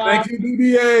everyone. Thank you,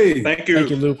 BBA. Thank you. Thank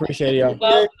you, Lou. Appreciate it, y'all.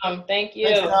 Welcome. Thank you.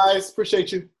 Thanks guys.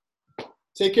 Appreciate you.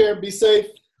 Take care. Be safe.